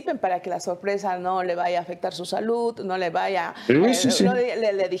anticipen para que la sorpresa no le vaya a afectar su salud, no le vaya... Sí.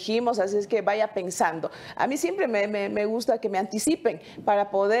 Le dijimos, así es que vaya pensando. A mí siempre me gusta que me anticipen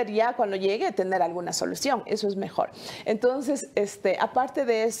para poder ya cuando llegue tener alguna solución. Eso es mejor. Entonces, aparte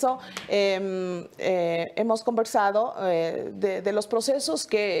de eso, hemos conversado de los procesos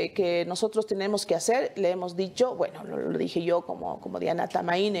que nosotros tenemos que hacer. Le hemos dicho, bueno, lo dije yo como Diana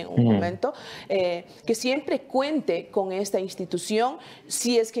Atamaint en un momento, que siempre cuente con esta institución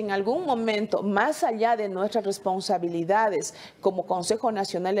si es que en algún momento, más allá de nuestras responsabilidades como Consejo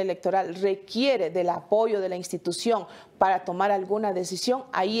Nacional Electoral, requiere del apoyo de la institución para tomar alguna decisión,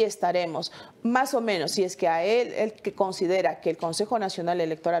 ahí estaremos. Más o menos, si es que a él que considera que el Consejo Nacional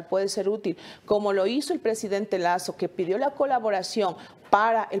Electoral puede ser útil, como lo hizo el presidente Lasso, que pidió la colaboración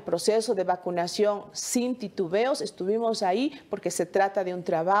para el proceso de vacunación sin titubeos, estuvimos ahí porque se trata de un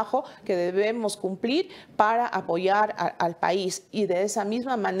trabajo que debemos cumplir para apoyar al país, y de esa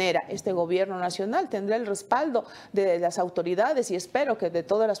misma manera este gobierno nacional tendrá el respaldo de las autoridades y espero que de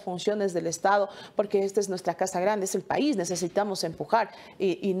todas las funciones del Estado, porque esta es nuestra casa grande, es el país, necesitamos empujar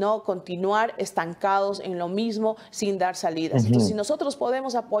y no continuar estancados en lo mismo sin dar salidas. Entonces, si nosotros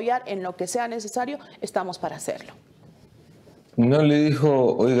podemos apoyar en lo que sea necesario, estamos para hacerlo. No le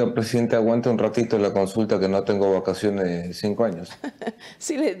dijo, oiga, presidente, aguante un ratito la consulta que no tengo vacaciones de 5 años.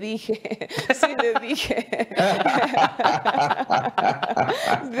 Sí le dije, sí le dije.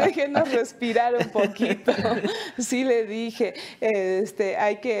 Déjenos respirar un poquito. Sí le dije,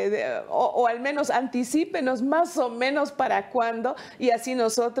 hay que, o al menos anticípenos más o menos para cuándo, y así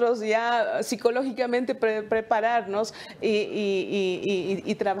nosotros ya psicológicamente prepararnos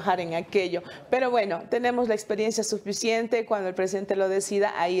y trabajar en aquello. Pero bueno, tenemos la experiencia suficiente. Cuando el presidente lo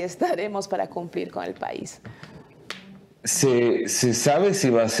decida, ahí estaremos para cumplir con el país. ¿Se sabe si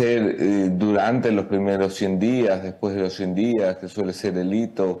va a ser durante los primeros 100 días, después de los 100 días, que suele ser el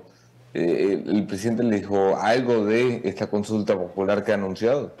hito? ¿El presidente le dijo algo de esta consulta popular que ha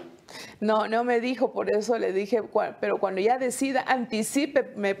anunciado? No, no me dijo, por eso le dije, pero cuando ya decida,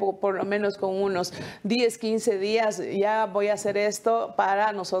 anticípeme por lo menos con unos 10, 15 días, ya voy a hacer esto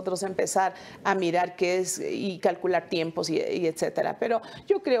para nosotros empezar a mirar qué es y calcular tiempos y etcétera. Pero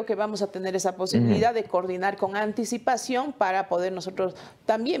yo creo que vamos a tener esa posibilidad de coordinar con anticipación para poder nosotros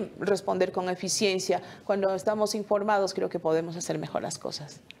también responder con eficiencia. Cuando estamos informados, creo que podemos hacer mejor las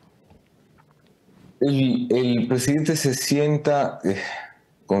cosas. El presidente se sienta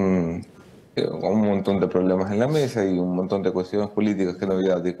con un montón de problemas en la mesa y un montón de cuestiones políticas que no voy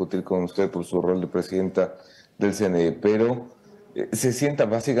a discutir con usted por su rol de presidenta del CNE, pero se sienta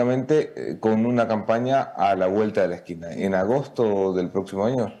básicamente con una campaña a la vuelta de la esquina. En agosto del próximo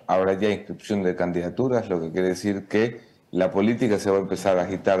año habrá ya inscripción de candidaturas, lo que quiere decir que la política se va a empezar a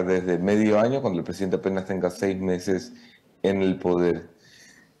agitar desde medio año, cuando el presidente apenas tenga 6 meses en el poder.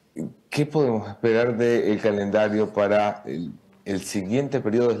 ¿Qué podemos esperar del calendario para el siguiente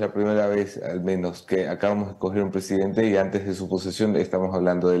periodo? Es la primera vez, al menos, que acabamos de escoger un presidente y antes de su posesión estamos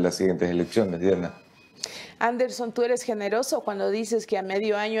hablando de las siguientes elecciones, Diana. Anderson, tú eres generoso cuando dices que a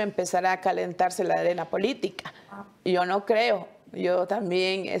medio año empezará a calentarse la arena política. Yo no creo. Yo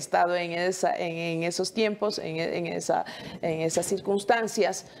también he estado en esos tiempos, en esas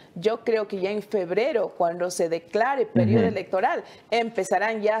circunstancias. Yo creo que ya en febrero, cuando se declare periodo electoral,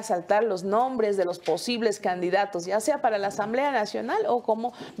 empezarán ya a saltar los nombres de los posibles candidatos, ya sea para la Asamblea Nacional o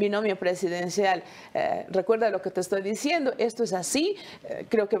como binomio presidencial. Recuerda lo que te estoy diciendo, esto es así.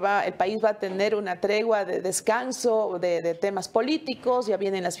 Creo que el país va a tener una tregua de descanso de temas políticos. Ya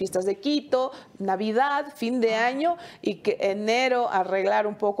vienen las fiestas de Quito, Navidad, fin de año, y que enero arreglar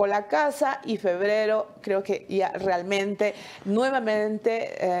un poco la casa, y febrero creo que ya realmente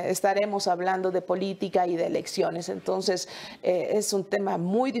nuevamente estaremos hablando de política y de elecciones. Entonces es un tema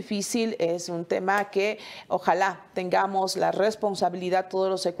muy difícil, es un tema que ojalá tengamos la responsabilidad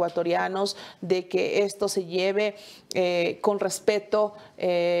todos los ecuatorianos de que esto se lleve con respeto,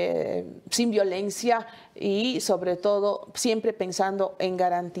 sin violencia, y sobre todo siempre pensando en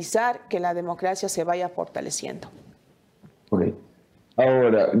garantizar que la democracia se vaya fortaleciendo. Okay.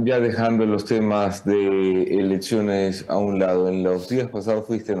 Ahora, ya dejando los temas de elecciones a un lado, en los días pasados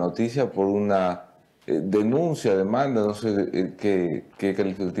fuiste noticia por una denuncia, demanda, no sé qué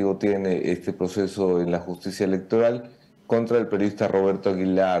calificativo tiene este proceso en la justicia electoral, contra el periodista Roberto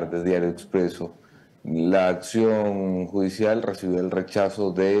Aguilar de Diario Expreso. La acción judicial recibió el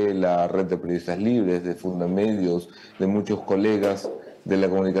rechazo de la red de periodistas libres, de Fundamedios, de muchos colegas de la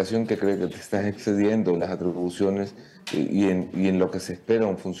comunicación que cree que te estás excediendo las atribuciones y en lo que se espera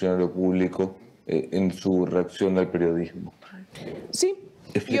un funcionario público en su reacción al periodismo. Sí.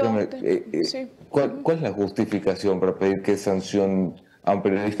 Explícame, sí. ¿cuál es la justificación para pedir que sanción a un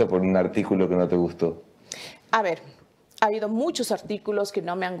periodista por un artículo que no te gustó? A ver, ha habido muchos artículos que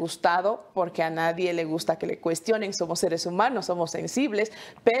no me han gustado, porque a nadie le gusta que le cuestionen. Somos seres humanos, somos sensibles,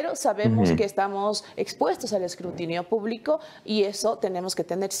 pero sabemos que estamos expuestos al escrutinio público, y eso tenemos que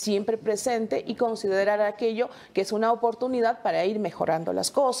tener siempre presente y considerar aquello que es una oportunidad para ir mejorando las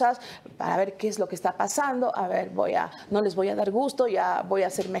cosas, para ver qué es lo que está pasando. A ver, no les voy a dar gusto, ya voy a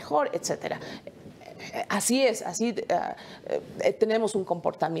ser mejor, etcétera. Así es, así tenemos un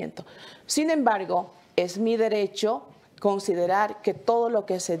comportamiento. Sin embargo, es mi derecho considerar que todo lo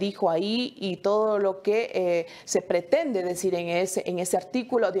que se dijo ahí y todo lo que se pretende decir en ese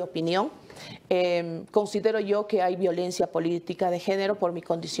artículo de opinión, considero yo que hay violencia política de género por mi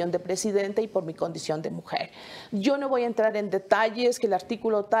condición de presidenta y por mi condición de mujer. Yo no voy a entrar en detalles que el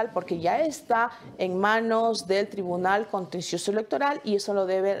artículo tal, porque ya está en manos del Tribunal Contencioso Electoral y eso lo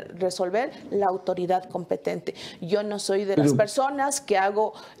debe resolver la autoridad competente. Yo no soy de las personas que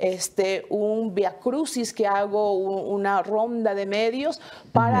hago un viacrucis, que hago una ronda de medios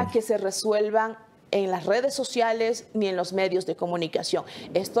para que se resuelvan en las redes sociales ni en los medios de comunicación.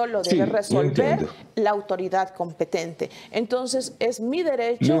 Esto lo debe resolver la autoridad competente. Entonces, es mi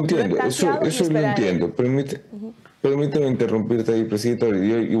derecho. Lo entiendo, eso lo entiendo. Permíteme interrumpirte ahí, presidente.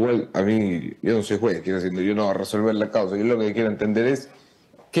 Igual, a mí, yo no soy juez, quiero decir, yo no voy a resolver la causa. Yo lo que quiero entender es,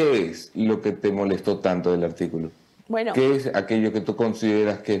 ¿qué es lo que te molestó tanto del artículo? Bueno, ¿qué es aquello que tú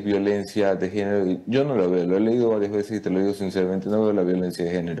consideras que es violencia de género? Yo no lo veo, lo he leído varias veces y te lo digo sinceramente, no veo la violencia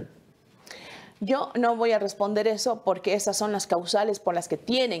de género. Yo no voy a responder eso porque esas son las causales por las que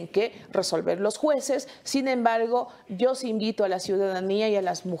tienen que resolver los jueces. Sin embargo, yo sí invito a la ciudadanía y a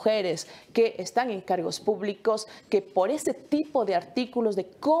las mujeres que están en cargos públicos que por ese tipo de artículos, de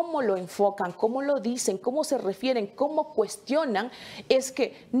cómo lo enfocan, cómo lo dicen, cómo se refieren, cómo cuestionan, es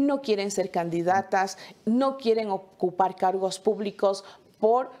que no quieren ser candidatas, no quieren ocupar cargos públicos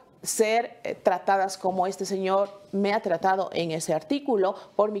por ser tratadas como este señor me ha tratado en ese artículo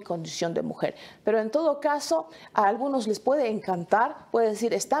por mi condición de mujer. Pero en todo caso, a algunos les puede encantar, puede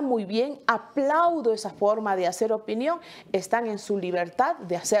decir, está muy bien, aplaudo esa forma de hacer opinión, están en su libertad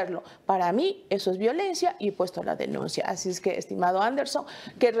de hacerlo. Para mí eso es violencia y he puesto la denuncia. Así es que, estimado Anderson,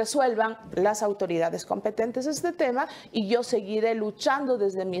 que resuelvan las autoridades competentes este tema y yo seguiré luchando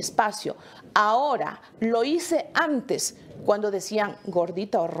desde mi espacio. Ahora, lo hice antes, cuando decían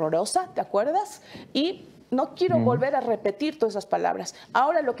gordita horrorosa, ¿te acuerdas? Y no quiero volver a repetir todas esas palabras.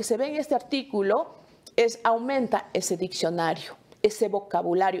 Ahora lo que se ve en este artículo es aumenta ese diccionario, ese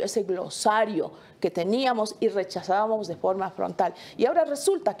vocabulario, ese glosario que teníamos y rechazábamos de forma frontal. Y ahora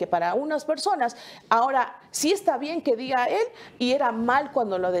resulta que para unas personas, ahora sí está bien que diga él y era mal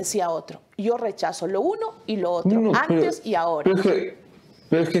cuando lo decía otro. Yo rechazo lo uno y lo otro, antes y ahora.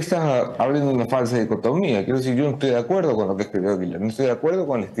 Pero es que estás abriendo una falsa dicotomía. Quiero decir, yo no estoy de acuerdo con lo que escribió Aguilar, no estoy de acuerdo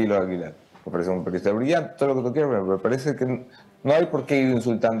con el estilo de Aguilar. Me parece un periodista brillante, todo lo que tú quieras, pero me parece que no hay por qué ir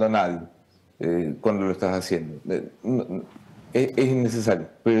insultando a nadie cuando lo estás haciendo. Es innecesario.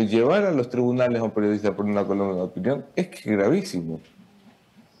 Pero llevar a los tribunales a un periodista por una columna de opinión es que es gravísimo.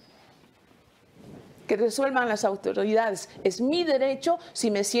 Que resuelvan las autoridades. Es mi derecho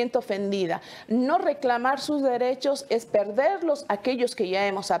si me siento ofendida. No reclamar sus derechos es perderlos aquellos que ya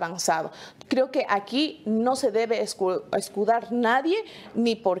hemos avanzado. Creo que aquí no se debe escudar nadie,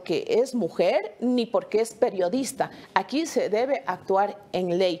 ni porque es mujer, ni porque es periodista. Aquí se debe actuar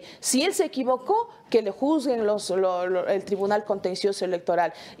en ley. Si él se equivocó, que le juzguen el Tribunal Contencioso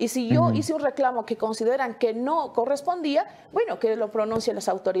Electoral. Y si yo hice un reclamo que consideran que no correspondía, bueno, que lo pronuncien las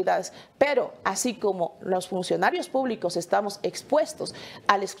autoridades. Pero así como los funcionarios públicos estamos expuestos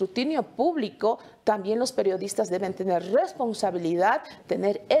al escrutinio público, también los periodistas deben tener responsabilidad,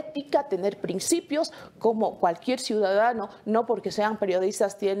 tener ética, tener principios, como cualquier ciudadano. No porque sean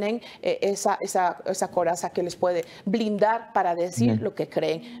periodistas tienen esa coraza que les puede blindar para decir lo que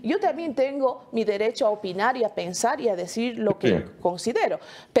creen. Yo también tengo mi derecho a opinar y a pensar y a decir lo que considero,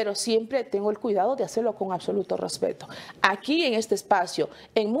 pero siempre tengo el cuidado de hacerlo con absoluto respeto. Aquí en este espacio,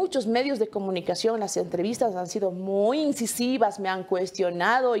 en muchos medios de comunicación, las entrevistas han sido muy incisivas, me han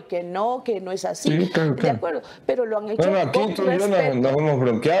cuestionado y que no es así. Sí, claro. De acuerdo, pero lo han hecho aquí tú y yo nos hemos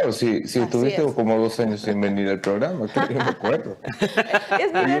bronqueado. Si estuviste como 2 años sin venir al programa, que yo me acuerdo.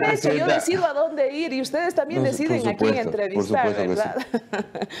 Es mi derecho, yo decido a dónde ir y ustedes también deciden a quién entrevistar, ¿verdad?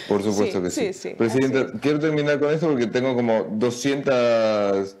 Por supuesto que sí. Presidenta, quiero terminar con esto porque tengo como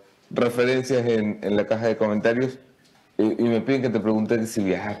 200 referencias en la caja de comentarios y me piden que te pregunte si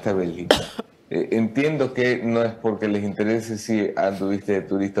viajaste a Bélgica. Entiendo que no es porque les interese si anduviste de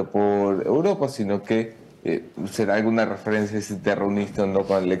turista por Europa, sino que será alguna referencia si te reuniste o no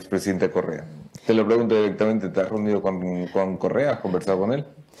con el expresidente Correa. Te lo pregunto directamente, ¿te has reunido con Correa? ¿Has conversado con él?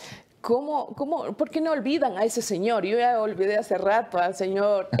 ¿Por qué no olvidan a ese señor? Yo ya olvidé hace rato al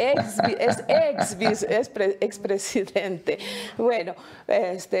señor expresidente. Bueno,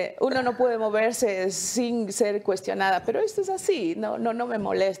 uno no puede moverse sin ser cuestionada, pero esto es así, no me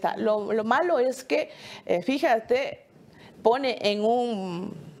molesta. Lo malo es que, fíjate, pone en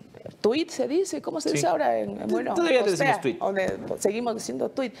un tweet, se dice, ¿cómo se dice ahora? Bueno, todavía decimos tweet. Seguimos diciendo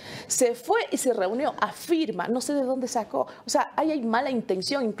tweet. Se fue y se reunió, afirma, no sé de dónde sacó. O sea, ahí hay mala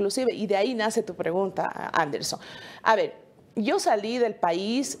intención inclusive, y de ahí nace tu pregunta, Anderson. A ver, yo salí del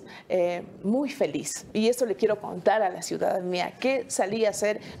país muy feliz, y eso le quiero contar a la ciudadanía. ¿Qué salí a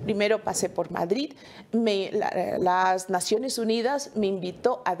hacer? Primero pasé por Madrid. Las Naciones Unidas me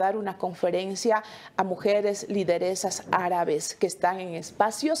invitó a dar una conferencia a mujeres lideresas árabes que están en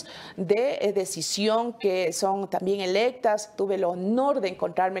espacios de decisión, que son también electas. Tuve el honor de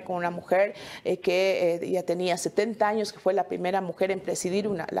encontrarme con una mujer que ya tenía 70 años, que fue la primera mujer en presidir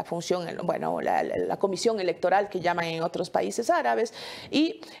la función, bueno, la comisión electoral que llaman en otros países. países árabes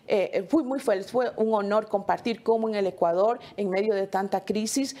y fui muy feliz, fue un honor compartir cómo en el Ecuador, en medio de tanta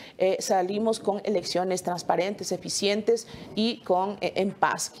crisis, salimos con elecciones transparentes, eficientes y en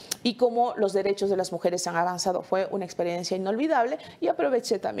paz. Y cómo los derechos de las mujeres han avanzado. Fue una experiencia inolvidable y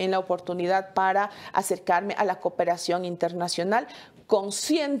aproveché también la oportunidad para acercarme a la cooperación internacional,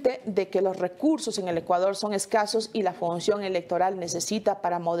 consciente de que los recursos en el Ecuador son escasos y la función electoral necesita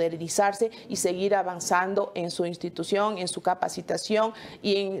para modernizarse y seguir avanzando en su institución, en su capacitación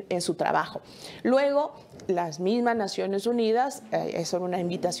y en su trabajo. Luego, las mismas Naciones Unidas, eso era una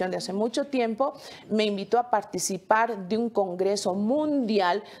invitación de hace mucho tiempo, me invitó a participar de un congreso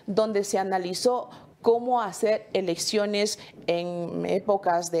mundial donde se analizó cómo hacer elecciones en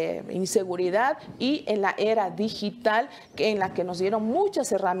épocas de inseguridad y en la era digital, en la que nos dieron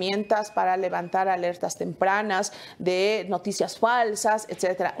muchas herramientas para levantar alertas tempranas de noticias falsas,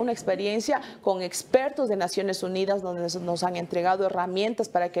 etcétera. Una experiencia con expertos de Naciones Unidas donde nos han entregado herramientas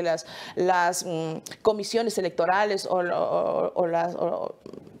para que las comisiones electorales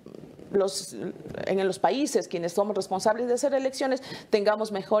en los países, quienes somos responsables de hacer elecciones,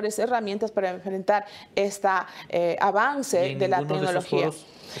 tengamos mejores herramientas para enfrentar este avance de la tecnología.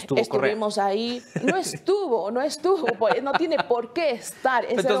 Estuvimos ahí, no estuvo, no tiene por qué estar.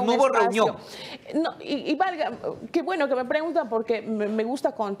 Entonces no hubo reunión. No, y valga, qué bueno que me preguntan porque me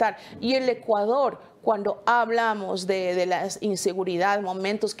gusta contar. Y el Ecuador, cuando hablamos de la inseguridad,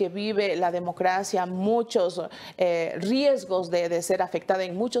 momentos que vive la democracia, muchos riesgos de ser afectada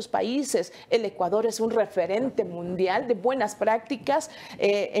en muchos países, el Ecuador es un referente mundial de buenas prácticas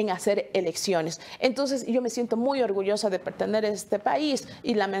en hacer elecciones. Entonces yo me siento muy orgullosa de pertenecer a este país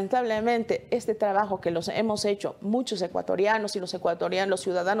y lamentablemente este trabajo que los hemos hecho muchos ecuatorianos y los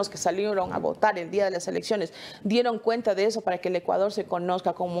ciudadanos que salieron a votar el día de las elecciones, dieron cuenta de eso para que el Ecuador se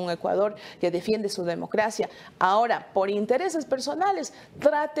conozca como un Ecuador que defiende su democracia. Ahora, por intereses personales,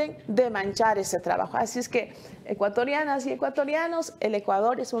 traten de manchar ese trabajo. Así es que, ecuatorianas y ecuatorianos, el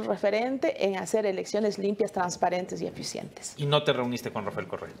Ecuador es un referente en hacer elecciones limpias, transparentes y eficientes. ¿Y no te reuniste con Rafael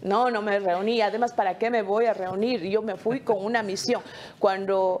Correa? No, no me reuní. Además, ¿para qué me voy a reunir? Yo me fui con una misión.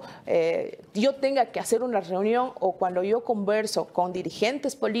 Cuando yo tenga que hacer una reunión o cuando yo converso con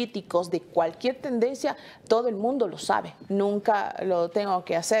dirigentes políticos de cualquier tendencia, todo el mundo lo sabe. Nunca lo tengo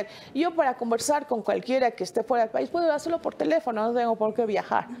que hacer. Yo, para conversar con cualquiera que esté fuera del país, puedo hacerlo por teléfono, no tengo por qué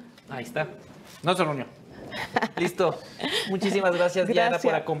viajar. Ahí está. No se reunió. Listo. Muchísimas gracias, Diana,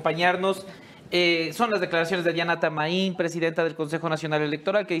 por acompañarnos. Son las declaraciones de Diana Atamaint, presidenta del Consejo Nacional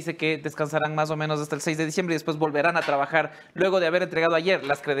Electoral, que dice que descansarán más o menos hasta el 6 de diciembre y después volverán a trabajar luego de haber entregado ayer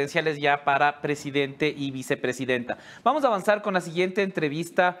las credenciales ya para presidente y vicepresidenta. Vamos a avanzar con la siguiente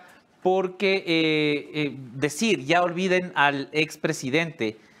entrevista porque ya olviden al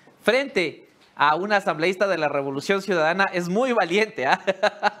expresidente frente a una asambleísta de la Revolución Ciudadana es muy valiente, ¿eh?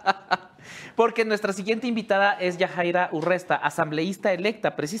 Porque nuestra siguiente invitada es Jhajaira Urresta, asambleísta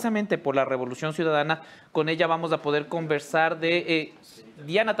electa precisamente por la Revolución Ciudadana. Con ella vamos a poder conversar de...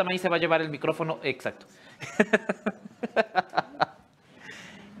 Diana también se va a llevar el micrófono. Exacto.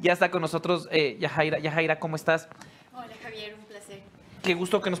 Ya está con nosotros Jhajaira. Jhajaira, ¿cómo estás? Hola, Javier, un placer. Qué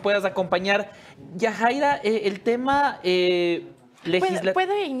gusto que nos puedas acompañar. Jhajaira, el tema legislativo...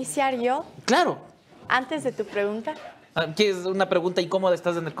 ¿Puedo iniciar yo? Claro. Antes de tu pregunta. ¿Quieres una pregunta incómoda?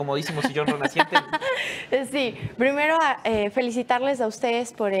 Estás en el comodísimo sillón renaciente. Sí, primero felicitarles a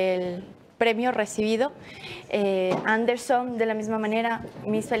ustedes por el premio recibido. Anderson, de la misma manera,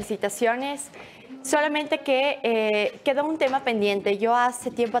 mis felicitaciones. Solamente que quedó un tema pendiente. Yo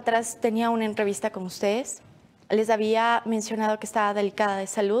hace tiempo atrás tenía una entrevista con ustedes. Les había mencionado que estaba delicada de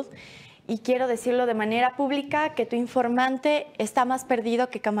salud. Y quiero decirlo de manera pública, que tu informante está más perdido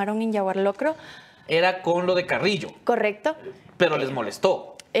que camarón en Yaguarlocro. Era con lo de Carrillo. Correcto. Pero les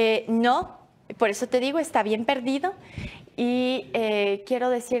molestó. No, por eso te digo, está bien perdido. Y quiero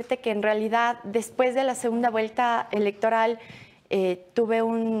decirte que en realidad, después de la segunda vuelta electoral, tuve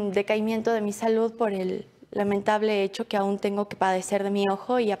un decaimiento de mi salud por el lamentable hecho que aún tengo que padecer de mi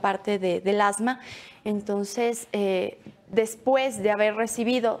ojo y aparte del asma. Entonces, después de haber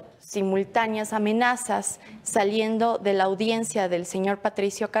recibido simultáneas amenazas saliendo de la audiencia del señor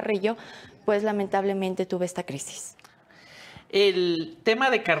Patricio Carrillo, pues lamentablemente tuve esta crisis. El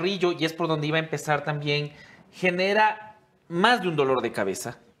tema de Carrillo, y es por donde iba a empezar también, genera más de un dolor de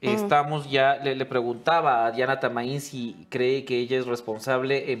cabeza. Estamos ya, le preguntaba a Diana Atamaint si cree que ella es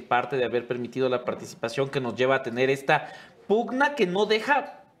responsable en parte de haber permitido la participación que nos lleva a tener esta pugna que no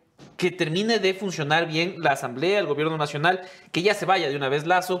deja que termine de funcionar bien la Asamblea, el Gobierno Nacional, que ya se vaya de una vez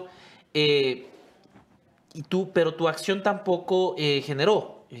Lazo. Pero tu acción tampoco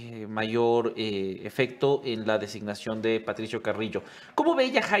generó mayor efecto en la designación de Patricio Carrillo. ¿Cómo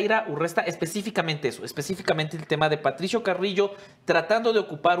ve Jhajaira Urresta específicamente eso? Específicamente el tema de Patricio Carrillo tratando de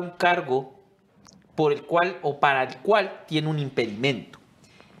ocupar un cargo por el cual o para el cual tiene un impedimento.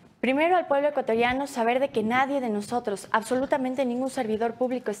 Primero, al pueblo ecuatoriano saber de que nadie de nosotros, absolutamente ningún servidor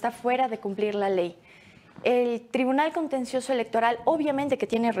público está fuera de cumplir la ley. El Tribunal Contencioso Electoral obviamente que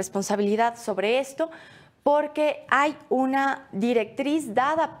tiene responsabilidad sobre esto, porque hay una directriz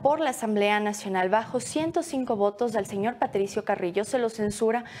dada por la Asamblea Nacional. Bajo 105 votos al señor Patricio Carrillo se lo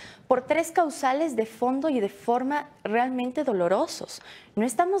censura por 3 causales de fondo y de forma realmente dolorosos. No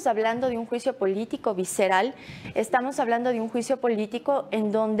estamos hablando de un juicio político visceral, estamos hablando de un juicio político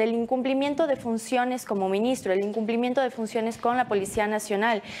en donde el incumplimiento de funciones como ministro, el incumplimiento de funciones con la Policía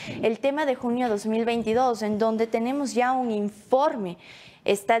Nacional, el tema de junio de 2022, en donde tenemos ya un informe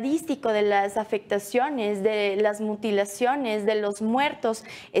estadístico de las afectaciones, de las mutilaciones, de los muertos,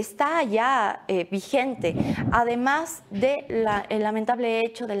 está ya vigente. Además del lamentable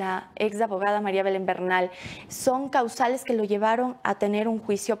hecho de la ex abogada María Belén Bernal, son causales que lo llevaron a tener un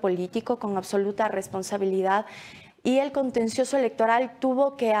juicio político con absoluta responsabilidad y el contencioso electoral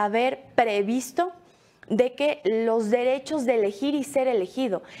tuvo que haber previsto de que los derechos de elegir y ser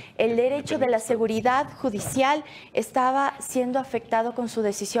elegido, el derecho de la seguridad judicial estaba siendo afectado con su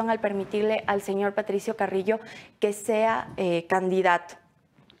decisión al permitirle al señor Patricio Carrillo que sea candidato.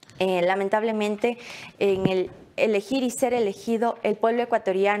 Lamentablemente, en el elegir y ser elegido, el pueblo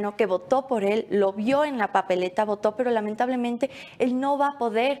ecuatoriano que votó por él, lo vio en la papeleta, votó, pero lamentablemente él no va a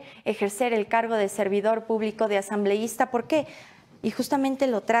poder ejercer el cargo de servidor público, de asambleísta. ¿Por qué? Y justamente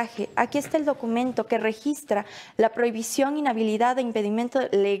lo traje. Aquí está el documento que registra la prohibición, inhabilidad e impedimento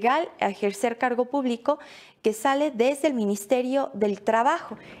legal a ejercer cargo público que sale desde el Ministerio del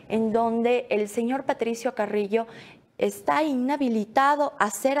Trabajo, en donde el señor Patricio Carrillo está inhabilitado a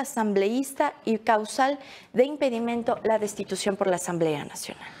ser asambleísta y causal de impedimento la destitución por la Asamblea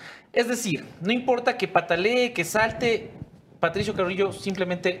Nacional. Es decir, no importa que patalee, que salte, Patricio Carrillo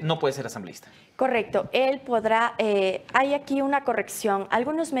simplemente no puede ser asambleísta. Correcto, él podrá, hay aquí una corrección.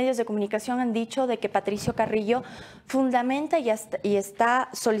 Algunos medios de comunicación han dicho de que Patricio Carrillo fundamenta y está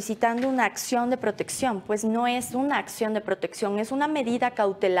solicitando una acción de protección. Pues no es una acción de protección, es una medida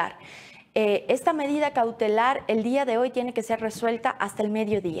cautelar. Esta medida cautelar el día de hoy tiene que ser resuelta hasta el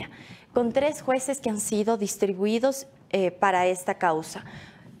mediodía, con 3 jueces que han sido distribuidos para esta causa.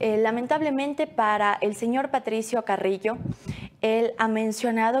 Lamentablemente para el señor Patricio Carrillo, él ha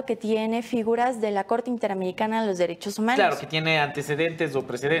mencionado que tiene figuras de la Corte Interamericana de los Derechos Humanos. Claro, que tiene antecedentes o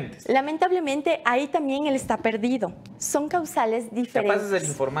precedentes. Lamentablemente ahí también él está perdido. Son causales diferentes. Capaz es el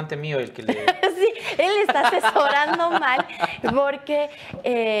informante mío el que le... Sí, él está asesorando mal porque...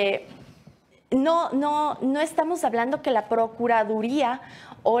 No estamos hablando que la Procuraduría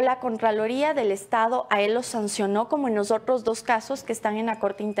o la Contraloría del Estado a él lo sancionó como en los otros 2 casos que están en la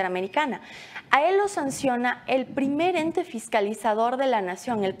Corte Interamericana. A él lo sanciona el primer ente fiscalizador de la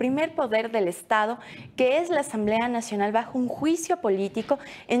nación, el primer poder del Estado, que es la Asamblea Nacional, bajo un juicio político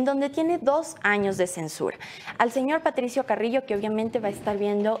en donde tiene 2 años de censura. Al señor Patricio Carrillo, que obviamente va a estar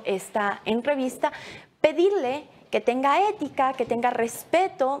viendo esta entrevista, pedirle que tenga ética, que tenga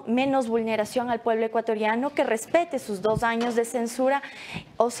respeto, menos vulneración al pueblo ecuatoriano, que respete sus 2 años de censura,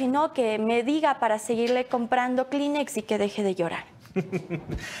 o si no, que me diga para seguirle comprando Kleenex y que deje de llorar.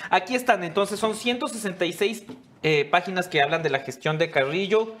 Aquí están, entonces son 166 páginas que hablan de la gestión de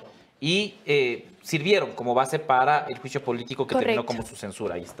Carrillo y sirvieron como base para el juicio político que terminó como su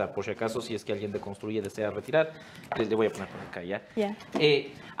censura. Ahí está, por si acaso, si es que alguien deconstruye desea retirar, le voy a poner por acá ya.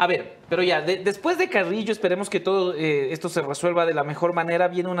 A ver, pero ya, después de Carrillo, esperemos que todo esto se resuelva de la mejor manera.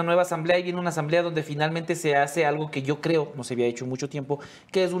 Viene una nueva asamblea y viene una asamblea donde finalmente se hace algo que yo creo no se había hecho en mucho tiempo,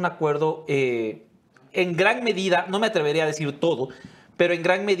 que es un acuerdo en gran medida, no me atrevería a decir todo, pero en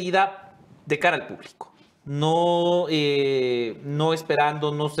gran medida de cara al público. No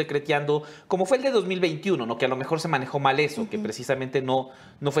esperando, no secreteando, como fue el de 2021, ¿no? Que a lo mejor se manejó mal eso, que precisamente no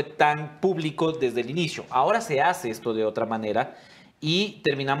fue tan público desde el inicio. Ahora se hace esto de otra manera y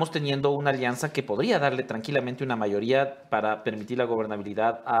terminamos teniendo una alianza que podría darle tranquilamente una mayoría para permitir la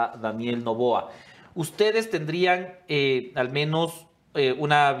gobernabilidad a Daniel NOBOA. Ustedes tendrían al menos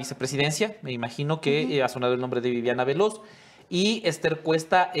una vicepresidencia, me imagino que ha sonado el nombre de Viviana Veloz, y Esther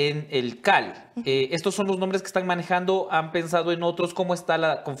Cuesta en el CAL. Estos son los nombres que están manejando. ¿Han pensado en otros? ¿Cómo está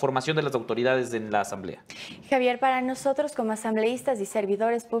la conformación de las autoridades en la Asamblea? Javier, para nosotros como asambleístas y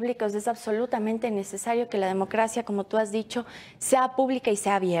servidores públicos es absolutamente necesario que la democracia, como tú has dicho, sea pública y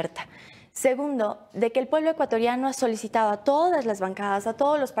sea abierta. Segundo, de que el pueblo ecuatoriano ha solicitado a todas las bancadas, a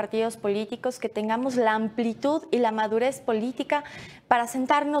todos los partidos políticos, que tengamos la amplitud y la madurez política para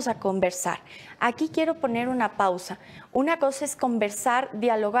sentarnos a conversar. Aquí quiero poner una pausa. Una cosa es conversar,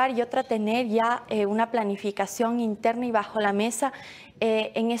 dialogar, y otra tener ya una planificación interna y bajo la mesa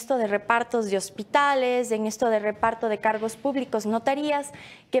en esto de repartos de hospitales, en esto de reparto de cargos públicos, notarías,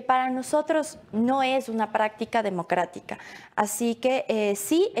 que para nosotros no es una práctica democrática. Así que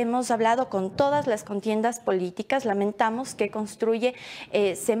sí, hemos hablado con todas las contiendas políticas, lamentamos que Construye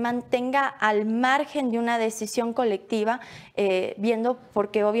se mantenga al margen de una decisión colectiva, viendo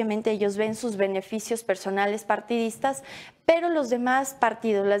porque obviamente ellos ven sus beneficios personales partidistas, pero los demás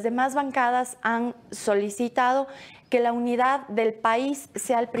partidos, las demás bancadas han solicitado que la unidad del país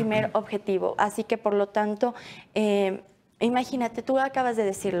sea el primer objetivo. Así que, por lo tanto, imagínate, tú acabas de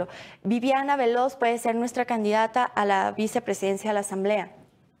decirlo, Viviana Veloz puede ser nuestra candidata a la vicepresidencia de la Asamblea.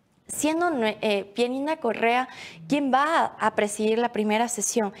 Siendo Pianina Correa quien va a presidir la primera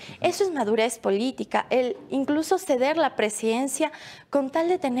sesión. Eso es madurez política, el incluso ceder la presidencia con tal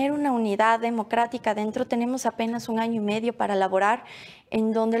de tener una unidad democrática dentro. Tenemos apenas 1 año y medio para elaborar,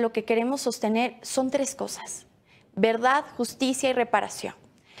 en donde lo que queremos sostener son 3 cosas: verdad, justicia y reparación.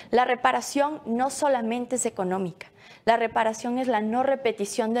 La reparación no solamente es económica, la reparación es la no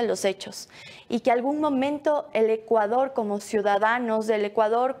repetición de los hechos, y que algún momento el Ecuador como ciudadanos, el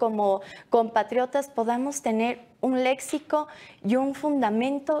Ecuador como compatriotas, podamos tener un léxico y un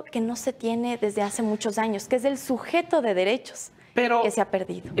fundamento que no se tiene desde hace muchos años, que es el sujeto de derechos, que se ha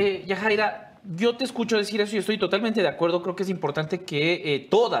perdido. Jhajaira, yo te escucho decir eso y estoy totalmente de acuerdo. Creo que es importante que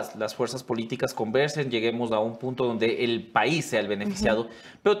todas las fuerzas políticas conversen, lleguemos a un punto donde el país sea el beneficiado.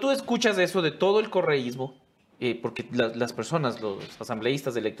 Pero tú escuchas eso de todo el correísmo, porque las personas, los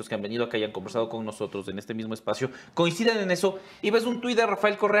asambleístas electos que han venido acá y han conversado con nosotros en este mismo espacio, coinciden en eso, y ves un tuit de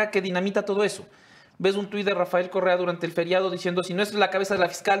Rafael Correa que dinamita todo eso. Ves un tuit de Rafael Correa durante el feriado diciendo: si no es la cabeza de la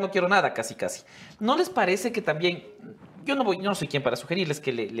fiscal, no quiero nada, casi casi. ¿No les parece que también... Yo no soy quien para sugerirles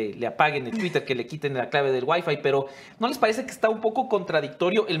que le apaguen el Twitter, que le quiten la clave del Wi-Fi, pero ¿no les parece que está un poco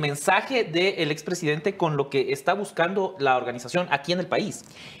contradictorio el mensaje del expresidente con lo que está buscando la organización aquí en el país?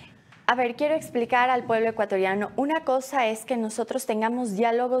 A ver, quiero explicar al pueblo ecuatoriano. Una cosa es que nosotros tengamos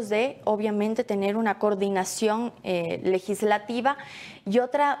diálogos de, obviamente, tener una coordinación legislativa, y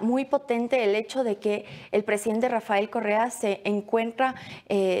otra muy potente, el hecho de que el presidente Rafael Correa se encuentra,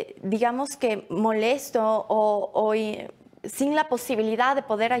 digamos que molesto o sin la posibilidad de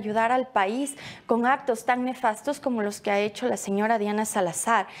poder ayudar al país con actos tan nefastos como los que ha hecho la señora Diana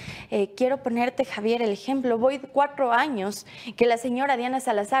Salazar. Quiero ponerte, Javier, el ejemplo. Voy 4 años que la señora Diana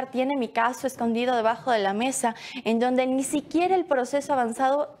Salazar tiene mi caso escondido debajo de la mesa, en donde ni siquiera el proceso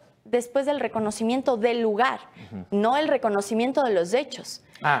avanzado después del reconocimiento del lugar, no el reconocimiento de los hechos.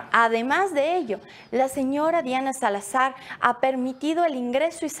 Además de ello, la señora Diana Salazar ha permitido el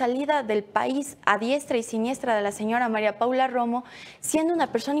ingreso y salida del país a diestra y siniestra de la señora María Paula Romo, siendo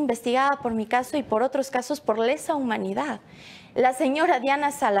una persona investigada por mi caso y por otros casos por lesa humanidad. La señora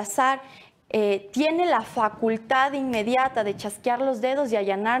Diana Salazar tiene la facultad inmediata de chasquear los dedos y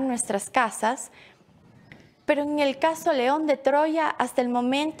allanar nuestras casas, pero en el caso León de Troya, hasta el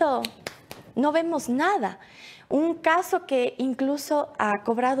momento no vemos nada. Un caso que incluso ha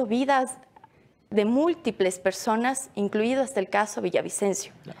cobrado vidas de múltiples personas, incluido hasta el caso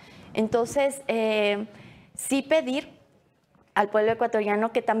Villavicencio. Entonces, sí pedir al pueblo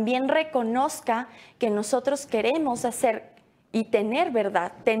ecuatoriano que también reconozca que nosotros queremos hacer y tener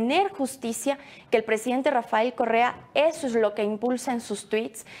verdad, tener justicia, que el presidente Rafael Correa, eso es lo que impulsa en sus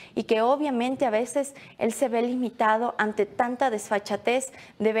tweets, y que obviamente a veces él se ve limitado ante tanta desfachatez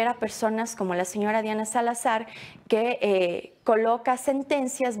de ver a personas como la señora Diana Salazar, que coloca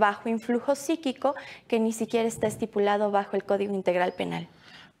sentencias bajo influjo psíquico que ni siquiera está estipulado bajo el Código Integral Penal.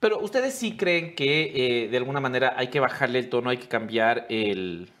 Pero ustedes sí creen que de alguna manera hay que bajarle el tono, hay que cambiar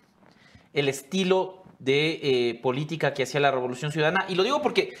el estilo de política que hacía la Revolución Ciudadana. Y lo digo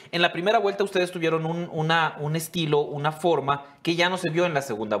porque en la primera vuelta ustedes tuvieron un estilo, una forma que ya no se vio en la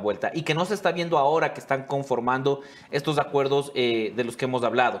segunda vuelta y que no se está viendo ahora que están conformando estos acuerdos de los que hemos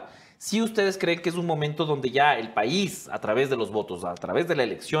hablado. Si ustedes creen que es un momento donde ya el país, a través de los votos, a través de la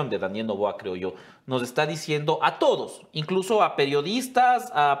elección de Daniel NOBOA, creo yo, nos está diciendo a todos, incluso a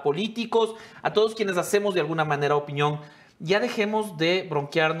periodistas, a políticos, a todos quienes hacemos de alguna manera opinión, ya dejemos de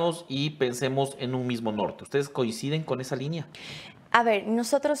bronquearnos y pensemos en un mismo norte. ¿Ustedes coinciden con esa línea? A ver,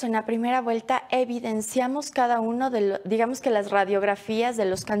 nosotros en la primera vuelta evidenciamos cada uno de, digamos que las radiografías de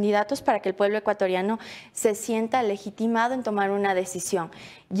los candidatos para que el pueblo ecuatoriano se sienta legitimado en tomar una decisión.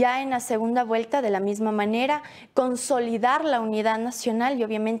 ya en la segunda vuelta, de la misma manera, consolidar la unidad nacional y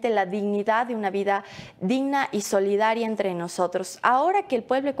obviamente la dignidad de una vida digna y solidaria entre nosotros. Ahora que el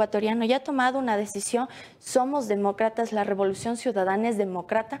pueblo ecuatoriano ya ha tomado una decisión, somos demócratas, la Revolución Ciudadana es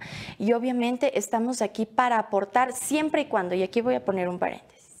demócrata y obviamente estamos aquí para aportar siempre y cuando, y aquí voy a poner un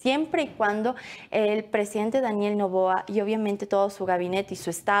paréntesis, siempre y cuando el presidente Daniel NOBOA y obviamente todo su gabinete y su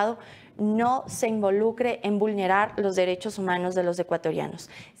Estado no se involucre en vulnerar los derechos humanos de los ecuatorianos.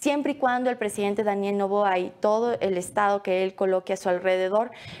 Siempre y cuando el presidente Daniel NOBOA y todo el Estado que él coloque a su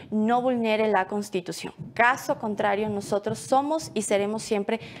alrededor no vulnere la Constitución. Caso contrario, nosotros somos y seremos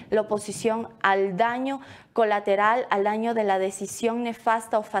siempre la oposición al daño colateral, al daño de la decisión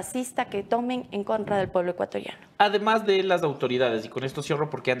nefasta o fascista que tomen en contra del pueblo ecuatoriano. Además de las autoridades, y con esto cierro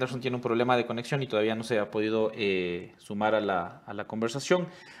porque Anderson tiene un problema de conexión y todavía no se ha podido sumar a la conversación.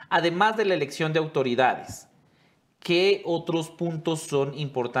 Además de la elección de autoridades, ¿qué otros puntos son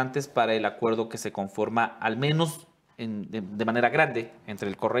importantes para el acuerdo que se conforma, al menos de manera grande, entre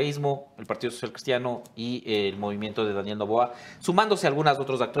el correísmo, el Partido Social Cristiano y el movimiento de Daniel NOBOA, sumándose a algunos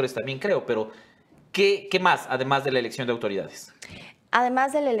otros actores también creo, pero ¿qué más además de la elección de autoridades?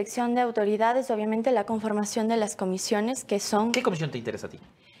 Además de la elección de autoridades, obviamente la conformación de las comisiones que son... ¿Qué comisión te interesa a ti?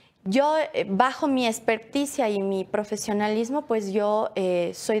 Yo, bajo mi experticia y mi profesionalismo, pues yo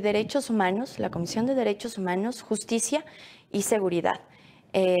soy Derechos Humanos, la Comisión de Derechos Humanos, Justicia y Seguridad.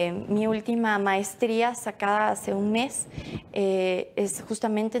 Mi última maestría sacada hace un mes es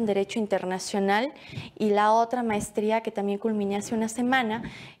justamente en Derecho Internacional y la otra maestría que también culminé hace una semana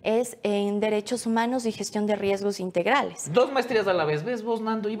es en Derechos Humanos y Gestión de Riesgos Integrales. 2 maestrías a la vez, ¿ves? Vos,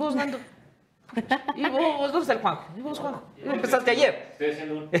 Nando, y vos, Nando. Y vos, ¿dónde está el Juanjo? Y vos, Juanjo. Empezaste ayer. Estoy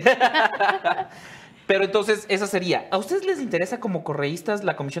haciendo un... Pero entonces, esa sería. ¿A ustedes les interesa como correístas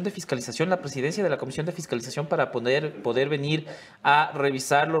la Comisión de Fiscalización, la presidencia de la Comisión de Fiscalización para poder venir a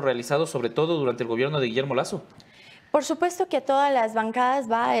revisar lo realizado, sobre todo durante el gobierno de Guillermo Lasso? Por supuesto que a todas las bancadas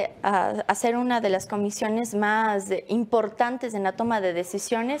va a ser una de las comisiones más importantes en la toma de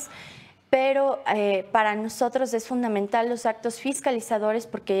decisiones, pero para nosotros es fundamental los actos fiscalizadores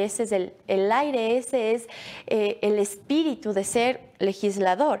porque ese es el aire, ese es el espíritu de ser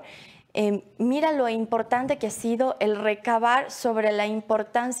legislador. Mira lo importante que ha sido el recabar sobre la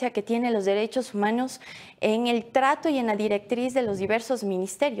importancia que tienen los derechos humanos en el trato y en la directriz de los diversos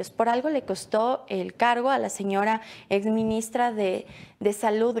ministerios. Por algo le costó el cargo a la señora exministra de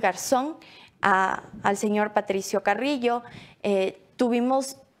Salud Garzón, al señor Patricio Carrillo.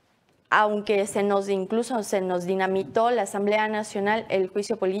 Tuvimos, aunque incluso se nos dinamitó la Asamblea Nacional, el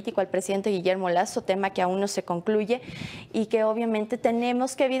juicio político al presidente Guillermo Lasso, tema que aún no se concluye y que obviamente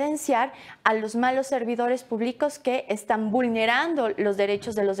tenemos que evidenciar a los malos servidores públicos que están vulnerando los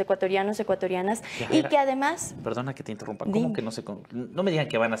derechos de los ecuatorianos y ecuatorianas y que además... Perdona que te interrumpa, ¿cómo que no me digan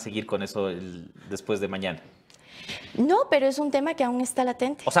que van a seguir con eso después de mañana? No, pero es un tema que aún está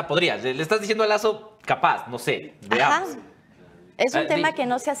latente. O sea, podrías, le estás diciendo a Lasso, capaz, no sé, veamos. Ajá. Es un tema que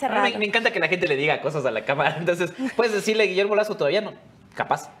no se ha cerrado. Me encanta que la gente le diga cosas a la cámara. Entonces, ¿puedes decirle a Guillermo Lasso todavía no?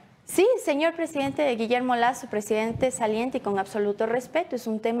 Capaz. Sí, señor presidente Guillermo Lasso, presidente saliente y con absoluto respeto. Es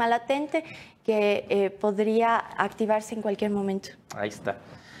un tema latente que podría activarse en cualquier momento. Ahí está.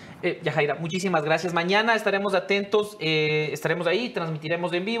 Jhajaira, muchísimas gracias. Mañana estaremos atentos, estaremos ahí,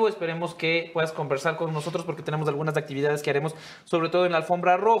 transmitiremos en vivo. Esperemos que puedas conversar con nosotros porque tenemos algunas actividades que haremos, sobre todo en la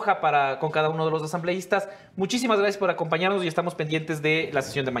alfombra roja con cada uno de los asambleístas. Muchísimas gracias por acompañarnos y estamos pendientes de la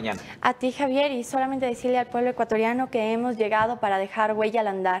sesión de mañana. A ti, Javier, y solamente decirle al pueblo ecuatoriano que hemos llegado para dejar huella al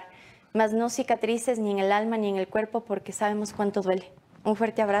andar, mas no cicatrices ni en el alma ni en el cuerpo porque sabemos cuánto duele. Un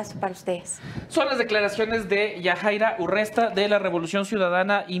fuerte abrazo para ustedes. Son las declaraciones de Jhajaira Urresta de la Revolución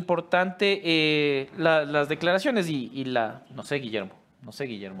Ciudadana. Importante las declaraciones y no sé,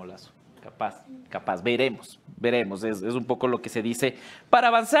 Guillermo Lasso. Capaz, veremos. Es un poco lo que se dice para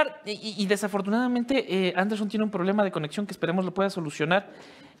avanzar. Y desafortunadamente Anderson tiene un problema de conexión que esperemos lo pueda solucionar.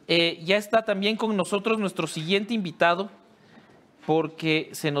 Ya está también con nosotros nuestro siguiente invitado, porque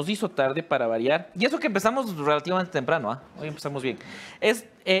se nos hizo tarde para variar. Y eso que empezamos relativamente temprano, hoy empezamos bien. Es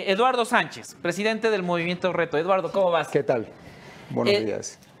Eduardo Sánchez, presidente del Movimiento Reto. Eduardo, ¿cómo vas? ¿Qué tal? Buenos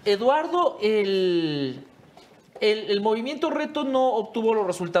días. Eduardo, el Movimiento Reto no obtuvo los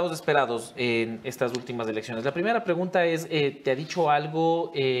resultados esperados en estas últimas elecciones. La primera pregunta es, ¿te ha dicho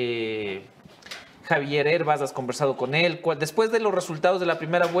algo Javier Hervas? ¿Has conversado con él? Después de los resultados de la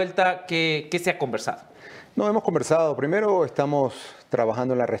primera vuelta, ¿qué se ha conversado? No, hemos conversado. Primero estamos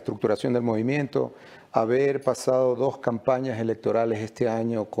trabajando en la reestructuración del movimiento. Haber pasado 2 campañas electorales este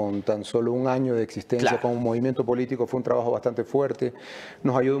año con tan solo un año de existencia como movimiento político fue un trabajo bastante fuerte.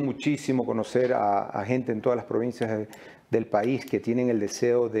 Nos ayudó muchísimo conocer a gente en todas las provincias del país que tienen el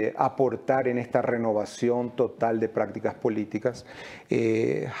deseo de aportar en esta renovación total de prácticas políticas.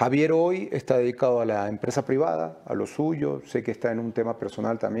 Javier hoy está dedicado a la empresa privada, a lo suyo. Sé que está en un tema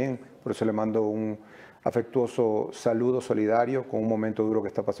personal también, por eso le mando un afectuoso saludo solidario con un momento duro que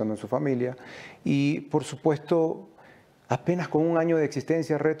está pasando en su familia. Y por supuesto, apenas con un año de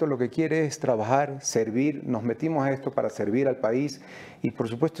existencia, Reto lo que quiere es trabajar, servir. Nos metimos a esto para servir al país y por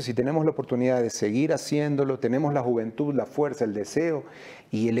supuesto si tenemos la oportunidad de seguir haciéndolo, tenemos la juventud, la fuerza, el deseo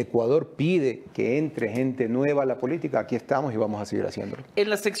y el Ecuador pide que entre gente nueva a la política, aquí estamos y vamos a seguir haciéndolo. En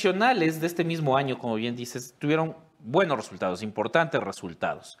las seccionales de este mismo año, como bien dices, tuvieron buenos resultados, importantes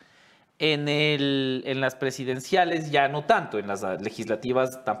resultados. En las presidenciales ya no tanto, en las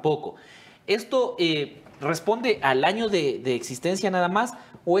legislativas tampoco. ¿Esto responde al año de existencia nada más?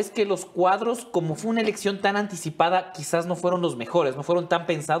 ¿O es que los cuadros, como fue una elección tan anticipada, quizás no fueron los mejores, no fueron tan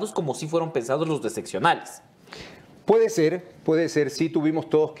pensados como sí fueron pensados los de seccionales? Puede ser. Sí tuvimos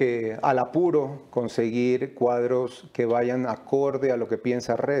todos que, al apuro, conseguir cuadros que vayan acorde a lo que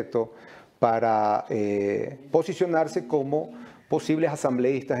piensa Reto para posicionarse como posibles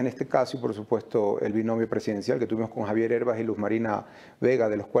asambleístas en este caso y por supuesto el binomio presidencial que tuvimos con Javier Herbas y Luz Marina Vega,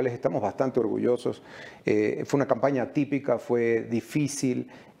 de los cuales estamos bastante orgullosos. Fue una campaña atípica, fue difícil,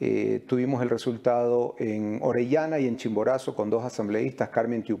 tuvimos el resultado en Orellana y en Chimborazo con dos asambleístas,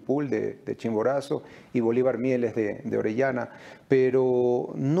 Carmen Tiupul de Chimborazo y Bolívar Mieles de Orellana,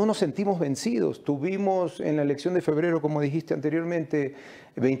 pero no nos sentimos vencidos. Tuvimos en la elección de febrero, como dijiste anteriormente,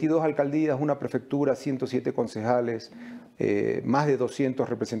 22 alcaldías, una prefectura, 107 concejales, más de 200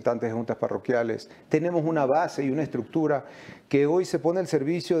 representantes de juntas parroquiales. Tenemos una base y una estructura que hoy se pone al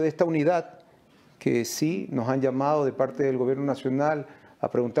servicio de esta unidad, que sí nos han llamado de parte del gobierno nacional a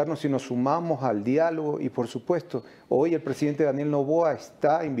preguntarnos si nos sumamos al diálogo y por supuesto hoy el presidente Daniel NOBOA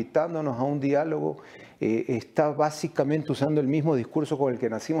está invitándonos a un diálogo, está básicamente usando el mismo discurso con el que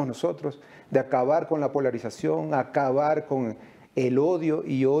nacimos nosotros, de acabar con la polarización, acabar con el odio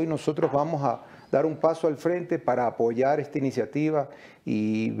y hoy nosotros vamos a dar un paso al frente para apoyar esta iniciativa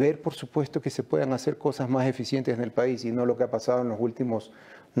y ver, por supuesto, que se puedan hacer cosas más eficientes en el país y no lo que ha pasado en los últimos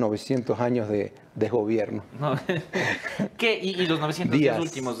 900 años de gobierno. No. ¿Qué? ¿Y los 900 días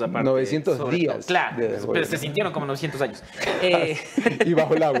últimos aparte? 900 días. Todo. Claro, pero se sintieron como 900 años. Y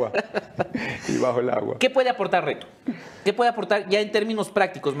bajo el agua. Y bajo el agua. ¿Qué puede aportar Reto? ¿Qué puede aportar ya en términos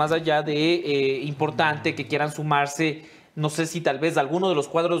prácticos, más allá de importante que quieran sumarse? No sé si tal vez alguno de los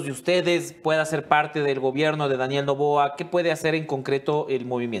cuadros de ustedes pueda ser parte del gobierno de Daniel NOBOA. ¿Qué puede hacer en concreto el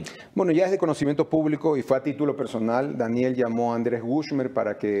movimiento? Bueno, ya es de conocimiento público y fue a título personal. Daniel llamó a Andrés Gushmer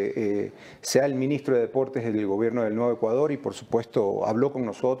para que sea el ministro de Deportes del gobierno del Nuevo Ecuador y por supuesto habló con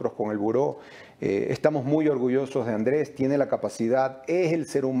nosotros, con el buró. Estamos muy orgullosos de Andrés, tiene la capacidad, es el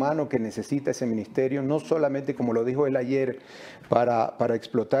ser humano que necesita ese ministerio, no solamente como lo dijo él ayer para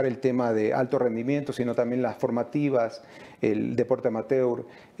explotar el tema de alto rendimiento, sino también las formativas, el deporte amateur.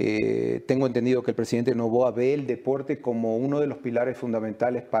 Tengo entendido que el presidente NOBOA ve el deporte como uno de los pilares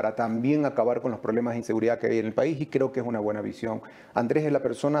fundamentales para también acabar con los problemas de inseguridad que hay en el país y creo que es una buena visión. Andrés es la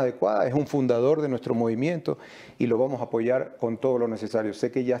persona adecuada, es un fundador de nuestro movimiento y lo vamos a apoyar con todo lo necesario.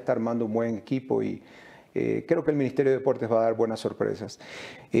 Sé que ya está armando un buen equipo y creo que el Ministerio de Deportes va a dar buenas sorpresas.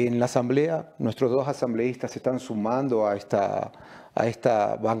 En la Asamblea, nuestros dos asambleístas se están sumando a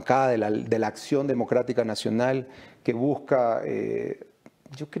esta bancada de la Acción Democrática Nacional que busca,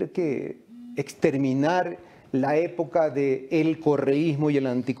 yo creo que exterminar la época del correísmo y el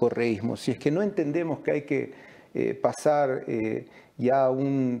anticorreísmo. Si es que no entendemos que hay que pasar ya a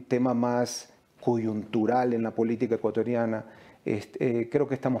un tema más coyuntural en la política ecuatoriana, creo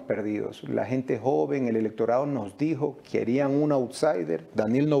que estamos perdidos. La gente joven, el electorado nos dijo que querían un outsider.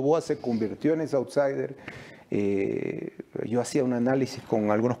 Daniel NOBOA se convirtió en ese outsider. Yo hacía un análisis con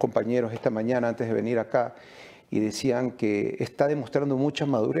algunos compañeros esta mañana antes de venir acá y decían que está demostrando mucha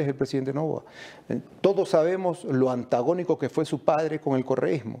madurez el presidente NOBOA. Todos sabemos lo antagónico que fue su padre con el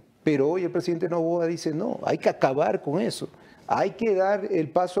correísmo, pero hoy el presidente NOBOA dice no, hay que acabar con eso, hay que dar el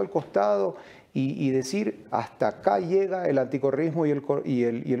paso al costado y decir hasta acá llega el anticorreísmo y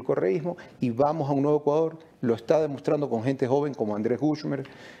el correísmo y vamos a un nuevo Ecuador. Lo está demostrando con gente joven como Andrés Gushmer.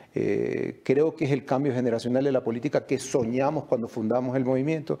 Creo que es el cambio generacional de la política que soñamos cuando fundamos el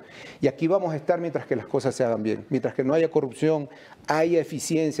movimiento y aquí vamos a estar mientras que las cosas se hagan bien, mientras que no haya corrupción, haya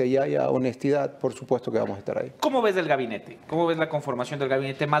eficiencia y haya honestidad, por supuesto que vamos a estar ahí. ¿Cómo ves el gabinete? ¿Cómo ves la conformación del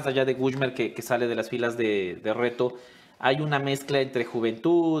gabinete más allá de Gushmer que sale de las filas de Reto? Hay una mezcla entre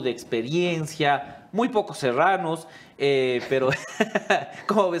juventud, experiencia, muy pocos serranos, pero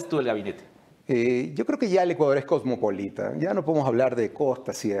 ¿cómo ves tú el gabinete? Yo creo que ya el Ecuador es cosmopolita, ya no podemos hablar de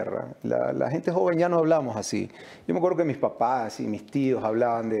costa, sierra. La gente joven ya no hablamos así. Yo me acuerdo que mis papás y mis tíos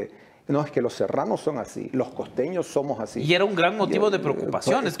hablaban de, no, es que los serranos son así, los costeños somos así. Y era un gran motivo de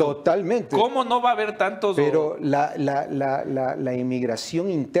preocupación. Totalmente. ¿Cómo no va a haber tantos? Pero la inmigración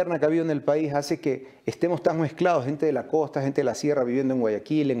interna que ha habido en el país hace que estemos tan mezclados, gente de la costa, gente de la sierra viviendo en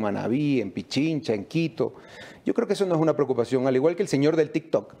Guayaquil, en Manabí, en Pichincha, en Quito. Yo creo que eso no es una preocupación, al igual que el señor del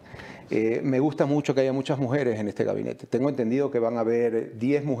TikTok. Me gusta mucho que haya muchas mujeres en este gabinete. Tengo entendido que van a haber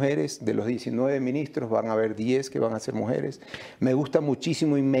 10 mujeres, de los 19 ministros van a haber 10 que van a ser mujeres. Me gusta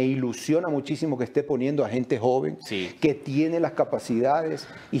muchísimo y me ilusiona muchísimo que esté poniendo a gente joven, que tiene las capacidades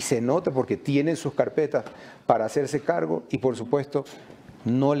y se nota porque tienen sus carpetas para hacerse cargo y por supuesto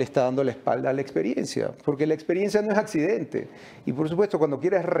no le está dando la espalda a la experiencia, porque la experiencia no es accidente. Y por supuesto, cuando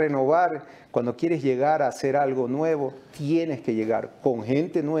quieres renovar, cuando quieres llegar a hacer algo nuevo, tienes que llegar con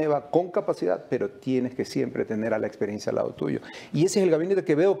gente nueva, con capacidad, pero tienes que siempre tener a la experiencia al lado tuyo. Y ese es el gabinete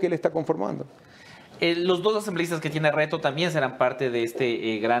que veo que él está conformando. Los dos asambleístas que tiene reto también serán parte de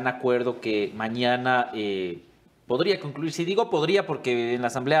este gran acuerdo que mañana podría concluir. Si digo podría, porque en la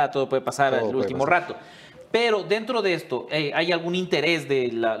asamblea todo puede pasar al último rato. Pero dentro de esto, ¿hay algún interés de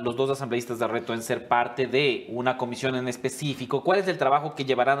los dos asambleístas de reto en ser parte de una comisión en específico? ¿Cuál es el trabajo que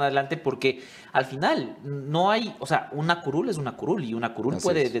llevarán adelante? Porque al final no hay, o sea, una curul es una curul y una curul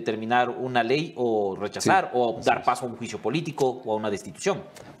puede determinar una ley o rechazar o dar paso a un juicio político o a una destitución.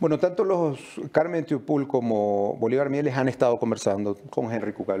 Bueno, tanto los Carmen Tiupul como Bolívar Mieles han estado conversando con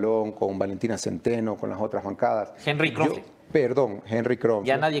Henry Cucalón, con Valentina Centeno, con las otras bancadas. Henry Cronfle. Perdón, Henry Cronfle.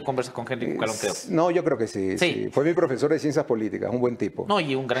 Ya nadie conversa con Henry Cucalón, creo. No, yo creo que sí. Fue mi profesor de ciencias políticas, un buen tipo. No,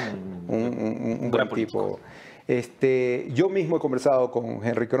 y un gran tipo. Yo mismo he conversado con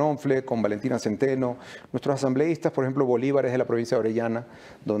Henry Cronfle, con Valentina Centeno, nuestros asambleístas, por ejemplo, Bolívar es de la provincia de Orellana,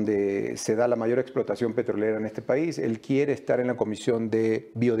 donde se da la mayor explotación petrolera en este país. Él quiere estar en la Comisión de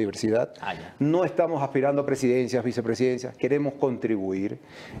Biodiversidad. No estamos aspirando a presidencias, vicepresidencias, queremos contribuir.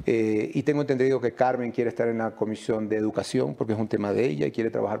 Y tengo entendido que Carmen quiere estar en la Comisión de Educación, porque es un tema de ella y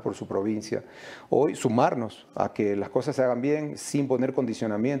quiere trabajar por su provincia. Hoy sumarnos a que las cosas se hagan bien sin poner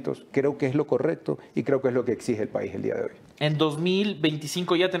condicionamientos, creo que es lo correcto y creo que es lo que exige el país el día de hoy. En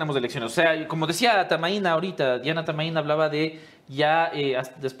 2025 ya tenemos elecciones. O sea, como decía Atamaint ahorita, Diana Atamaint hablaba de ya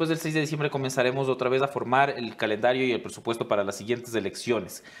después del 6 de diciembre comenzaremos otra vez a formar el calendario y el presupuesto para las siguientes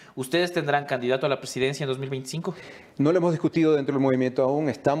elecciones. ¿Ustedes tendrán candidato a la presidencia en 2025? No lo hemos discutido dentro del movimiento aún.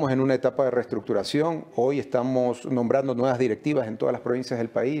 Estamos en una etapa de reestructuración. Hoy estamos nombrando nuevas directivas en todas las provincias del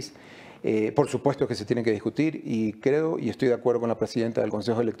país. Por supuesto que se tienen que discutir y creo y estoy de acuerdo con la presidenta del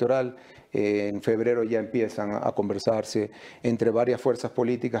Consejo Electoral. En febrero ya empiezan a conversarse entre varias fuerzas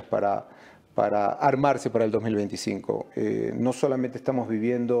políticas para armarse para el 2025. No solamente estamos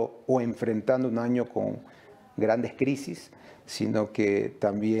viviendo o enfrentando un año con grandes crisis, sino que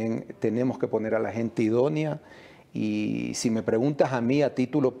también tenemos que poner a la gente idónea. Y si me preguntas a mí a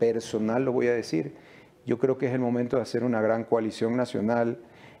título personal, lo voy a decir, yo creo que es el momento de hacer una gran coalición nacional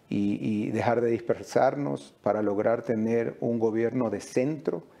y dejar de dispersarnos para lograr tener un gobierno de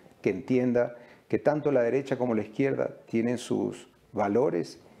centro que entienda que tanto la derecha como la izquierda tienen sus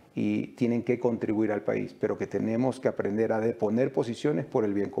valores y tienen que contribuir al país, pero que tenemos que aprender a deponer posiciones por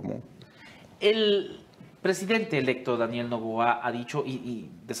el bien común. El presidente electo Daniel NOBOA ha dicho, y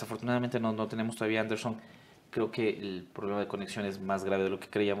desafortunadamente no tenemos todavía Anderson, creo que el problema de conexión es más grave de lo que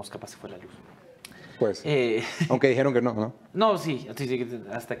creíamos, capaz se fue la luz. Pues, aunque dijeron que no. No, sí,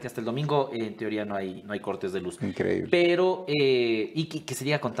 hasta el domingo en teoría no hay cortes de luz. Increíble. Pero, y que se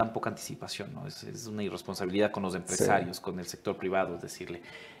diga con tan poca anticipación, ¿no? Es una irresponsabilidad con los empresarios, con el sector privado, es decirle.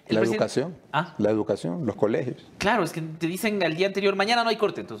 La educación, la educación, los colegios. Claro, es que te dicen al día anterior, mañana no hay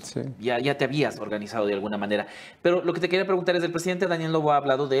corte, entonces ya te habías organizado de alguna manera. Pero lo que te quería preguntar es, el presidente Daniel NOBOA ha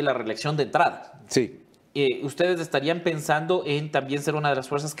hablado de la reelección de entrada. Sí. ¿Ustedes estarían pensando en también ser una de las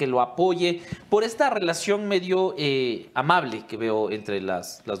fuerzas que lo apoye por esta relación medio amable que veo entre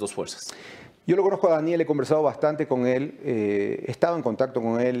las dos fuerzas? Yo lo conozco a Daniel, he conversado bastante con él, he estado en contacto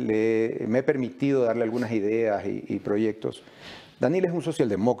con él, me he permitido darle algunas ideas y proyectos. Daniel es un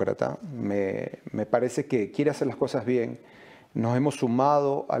socialdemócrata, me parece que quiere hacer las cosas bien. Nos hemos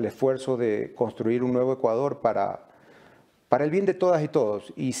sumado al esfuerzo de construir un nuevo Ecuador para el bien de todas y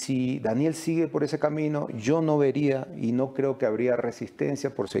todos. Y si Daniel sigue por ese camino, yo no vería y no creo que habría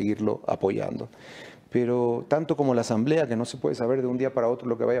resistencia por seguirlo apoyando. pero tanto como la Asamblea, que no se puede saber de un día para otro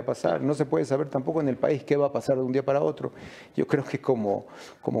lo que vaya a pasar, no se puede saber tampoco en el país qué va a pasar de un día para otro. Yo creo que es como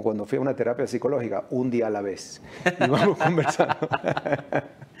cuando fui a una terapia psicológica, un día a la vez. Y vamos conversando.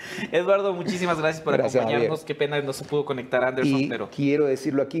 Eduardo, muchísimas gracias por acompañarnos. Javier. Qué pena no se pudo conectar Anderson, pero... Quiero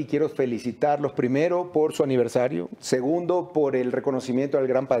decirlo aquí, quiero felicitarlos primero por su aniversario, segundo por el reconocimiento al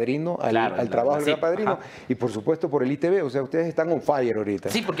gran padrino, al trabajo del gran padrino, y por supuesto por el ITV. O sea, ustedes están on fire ahorita.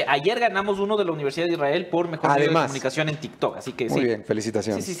 Sí, porque ayer ganamos uno de la Universidad de Israel por mejor video de comunicación en TikTok, así que muy bien,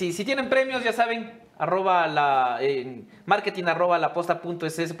 felicitaciones. Sí. Si tienen premios, ya saben,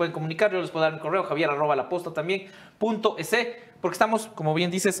 marketing@laposta.es, se pueden comunicar. Yo les puedo dar mi correo, javier@laposta también .es, porque estamos, como bien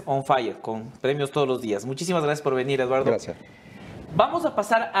dices, on fire, con premios todos los días. Muchísimas gracias por venir, Eduardo. Gracias. Vamos a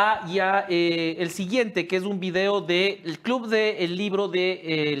pasar a ya el siguiente, que es un video del Club del Libro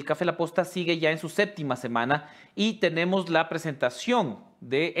de El Café La Posta. Sigue ya en su 7ª semana y tenemos la presentación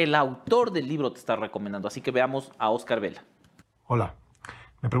del autor del libro que está recomendando. Así que veamos a Oscar Vela. Hola,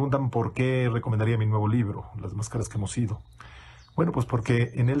 me preguntan por qué recomendaría mi nuevo libro, Las máscaras que hemos sido. Bueno, pues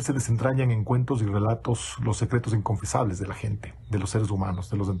porque en él se desentrañan en cuentos y relatos los secretos inconfesables de la gente, de los seres humanos,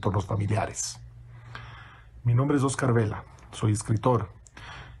 de los entornos familiares. Mi nombre es Oscar Vela, soy escritor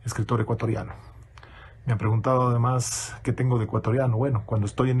ecuatoriano. Me han preguntado además qué tengo de ecuatoriano. Bueno, cuando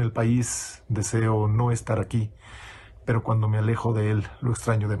estoy en el país deseo no estar aquí, pero cuando me alejo de él lo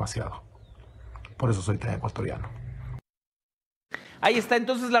extraño demasiado. Por eso soy tan ecuatoriano. Ahí está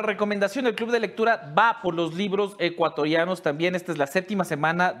entonces la recomendación del Club de Lectura, va por los libros ecuatorianos también. Esta es la 7ª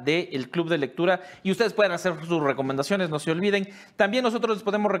semana del Club de Lectura y ustedes pueden hacer sus recomendaciones, no se olviden. También nosotros les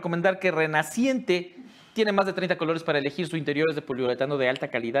podemos recomendar que Renaciente tiene más de 30 colores para elegir. Su interior es de poliuretano de alta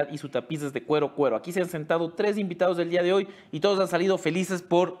calidad y su tapiz es de cuero. Aquí se han sentado 3 invitados del día de hoy y todos han salido felices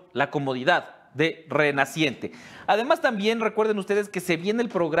por la comodidad de Renaciente. Además, también recuerden ustedes que se viene el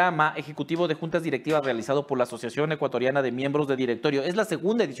programa ejecutivo de juntas directivas realizado por la Asociación Ecuatoriana de Miembros de Directorio. Es la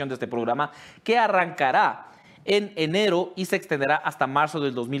 2ª edición de este programa que arrancará en enero y se extenderá hasta marzo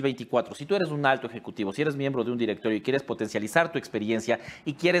del 2024. Si tú eres un alto ejecutivo, si eres miembro de un directorio y quieres potencializar tu experiencia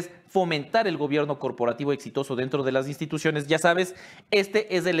y quieres fomentar el gobierno corporativo exitoso dentro de las instituciones, ya sabes,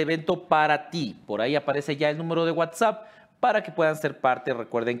 este es el evento para ti. Por ahí aparece ya el número de WhatsApp para que puedan ser parte.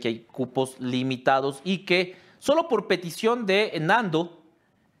 Recuerden que hay cupos limitados y que solo por petición de Nando,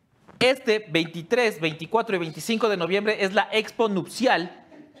 este 23, 24 y 25 de noviembre es la expo nupcial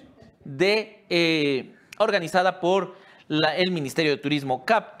organizada por el Ministerio de Turismo,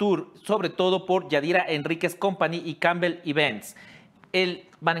 Captour, sobre todo por Yadira Enríquez Company y Campbell Events.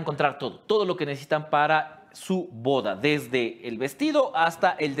 Van a encontrar todo lo que necesitan para su boda, desde el vestido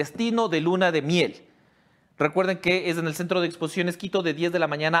hasta el destino de luna de miel. Recuerden que es en el Centro de Exposiciones Quito de 10 de la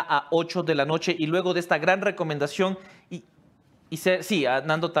mañana a 8 de la noche. Y luego de esta gran recomendación, sí, a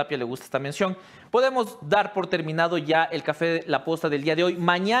Nando Tapia le gusta esta mención, podemos dar por terminado ya el Café La Posta del día de hoy.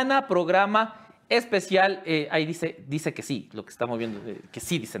 Mañana programa especial, ahí dice que sí, lo que estamos viendo, que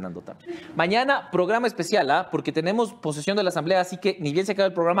sí, dice Nando Tapia. Mañana programa especial, porque tenemos posesión de la Asamblea, así que ni bien se acaba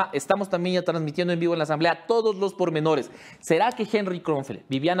el programa, estamos también ya transmitiendo en vivo en la Asamblea todos los pormenores. ¿Será que Henry Kronfeld,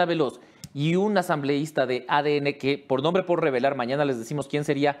 Viviana Veloz y un asambleísta de ADN que por nombre por revelar, mañana les decimos quién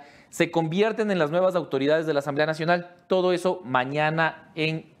sería, se convierten en las nuevas autoridades de la Asamblea Nacional? Todo eso mañana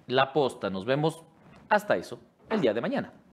en La Posta. Nos vemos hasta eso el día de mañana.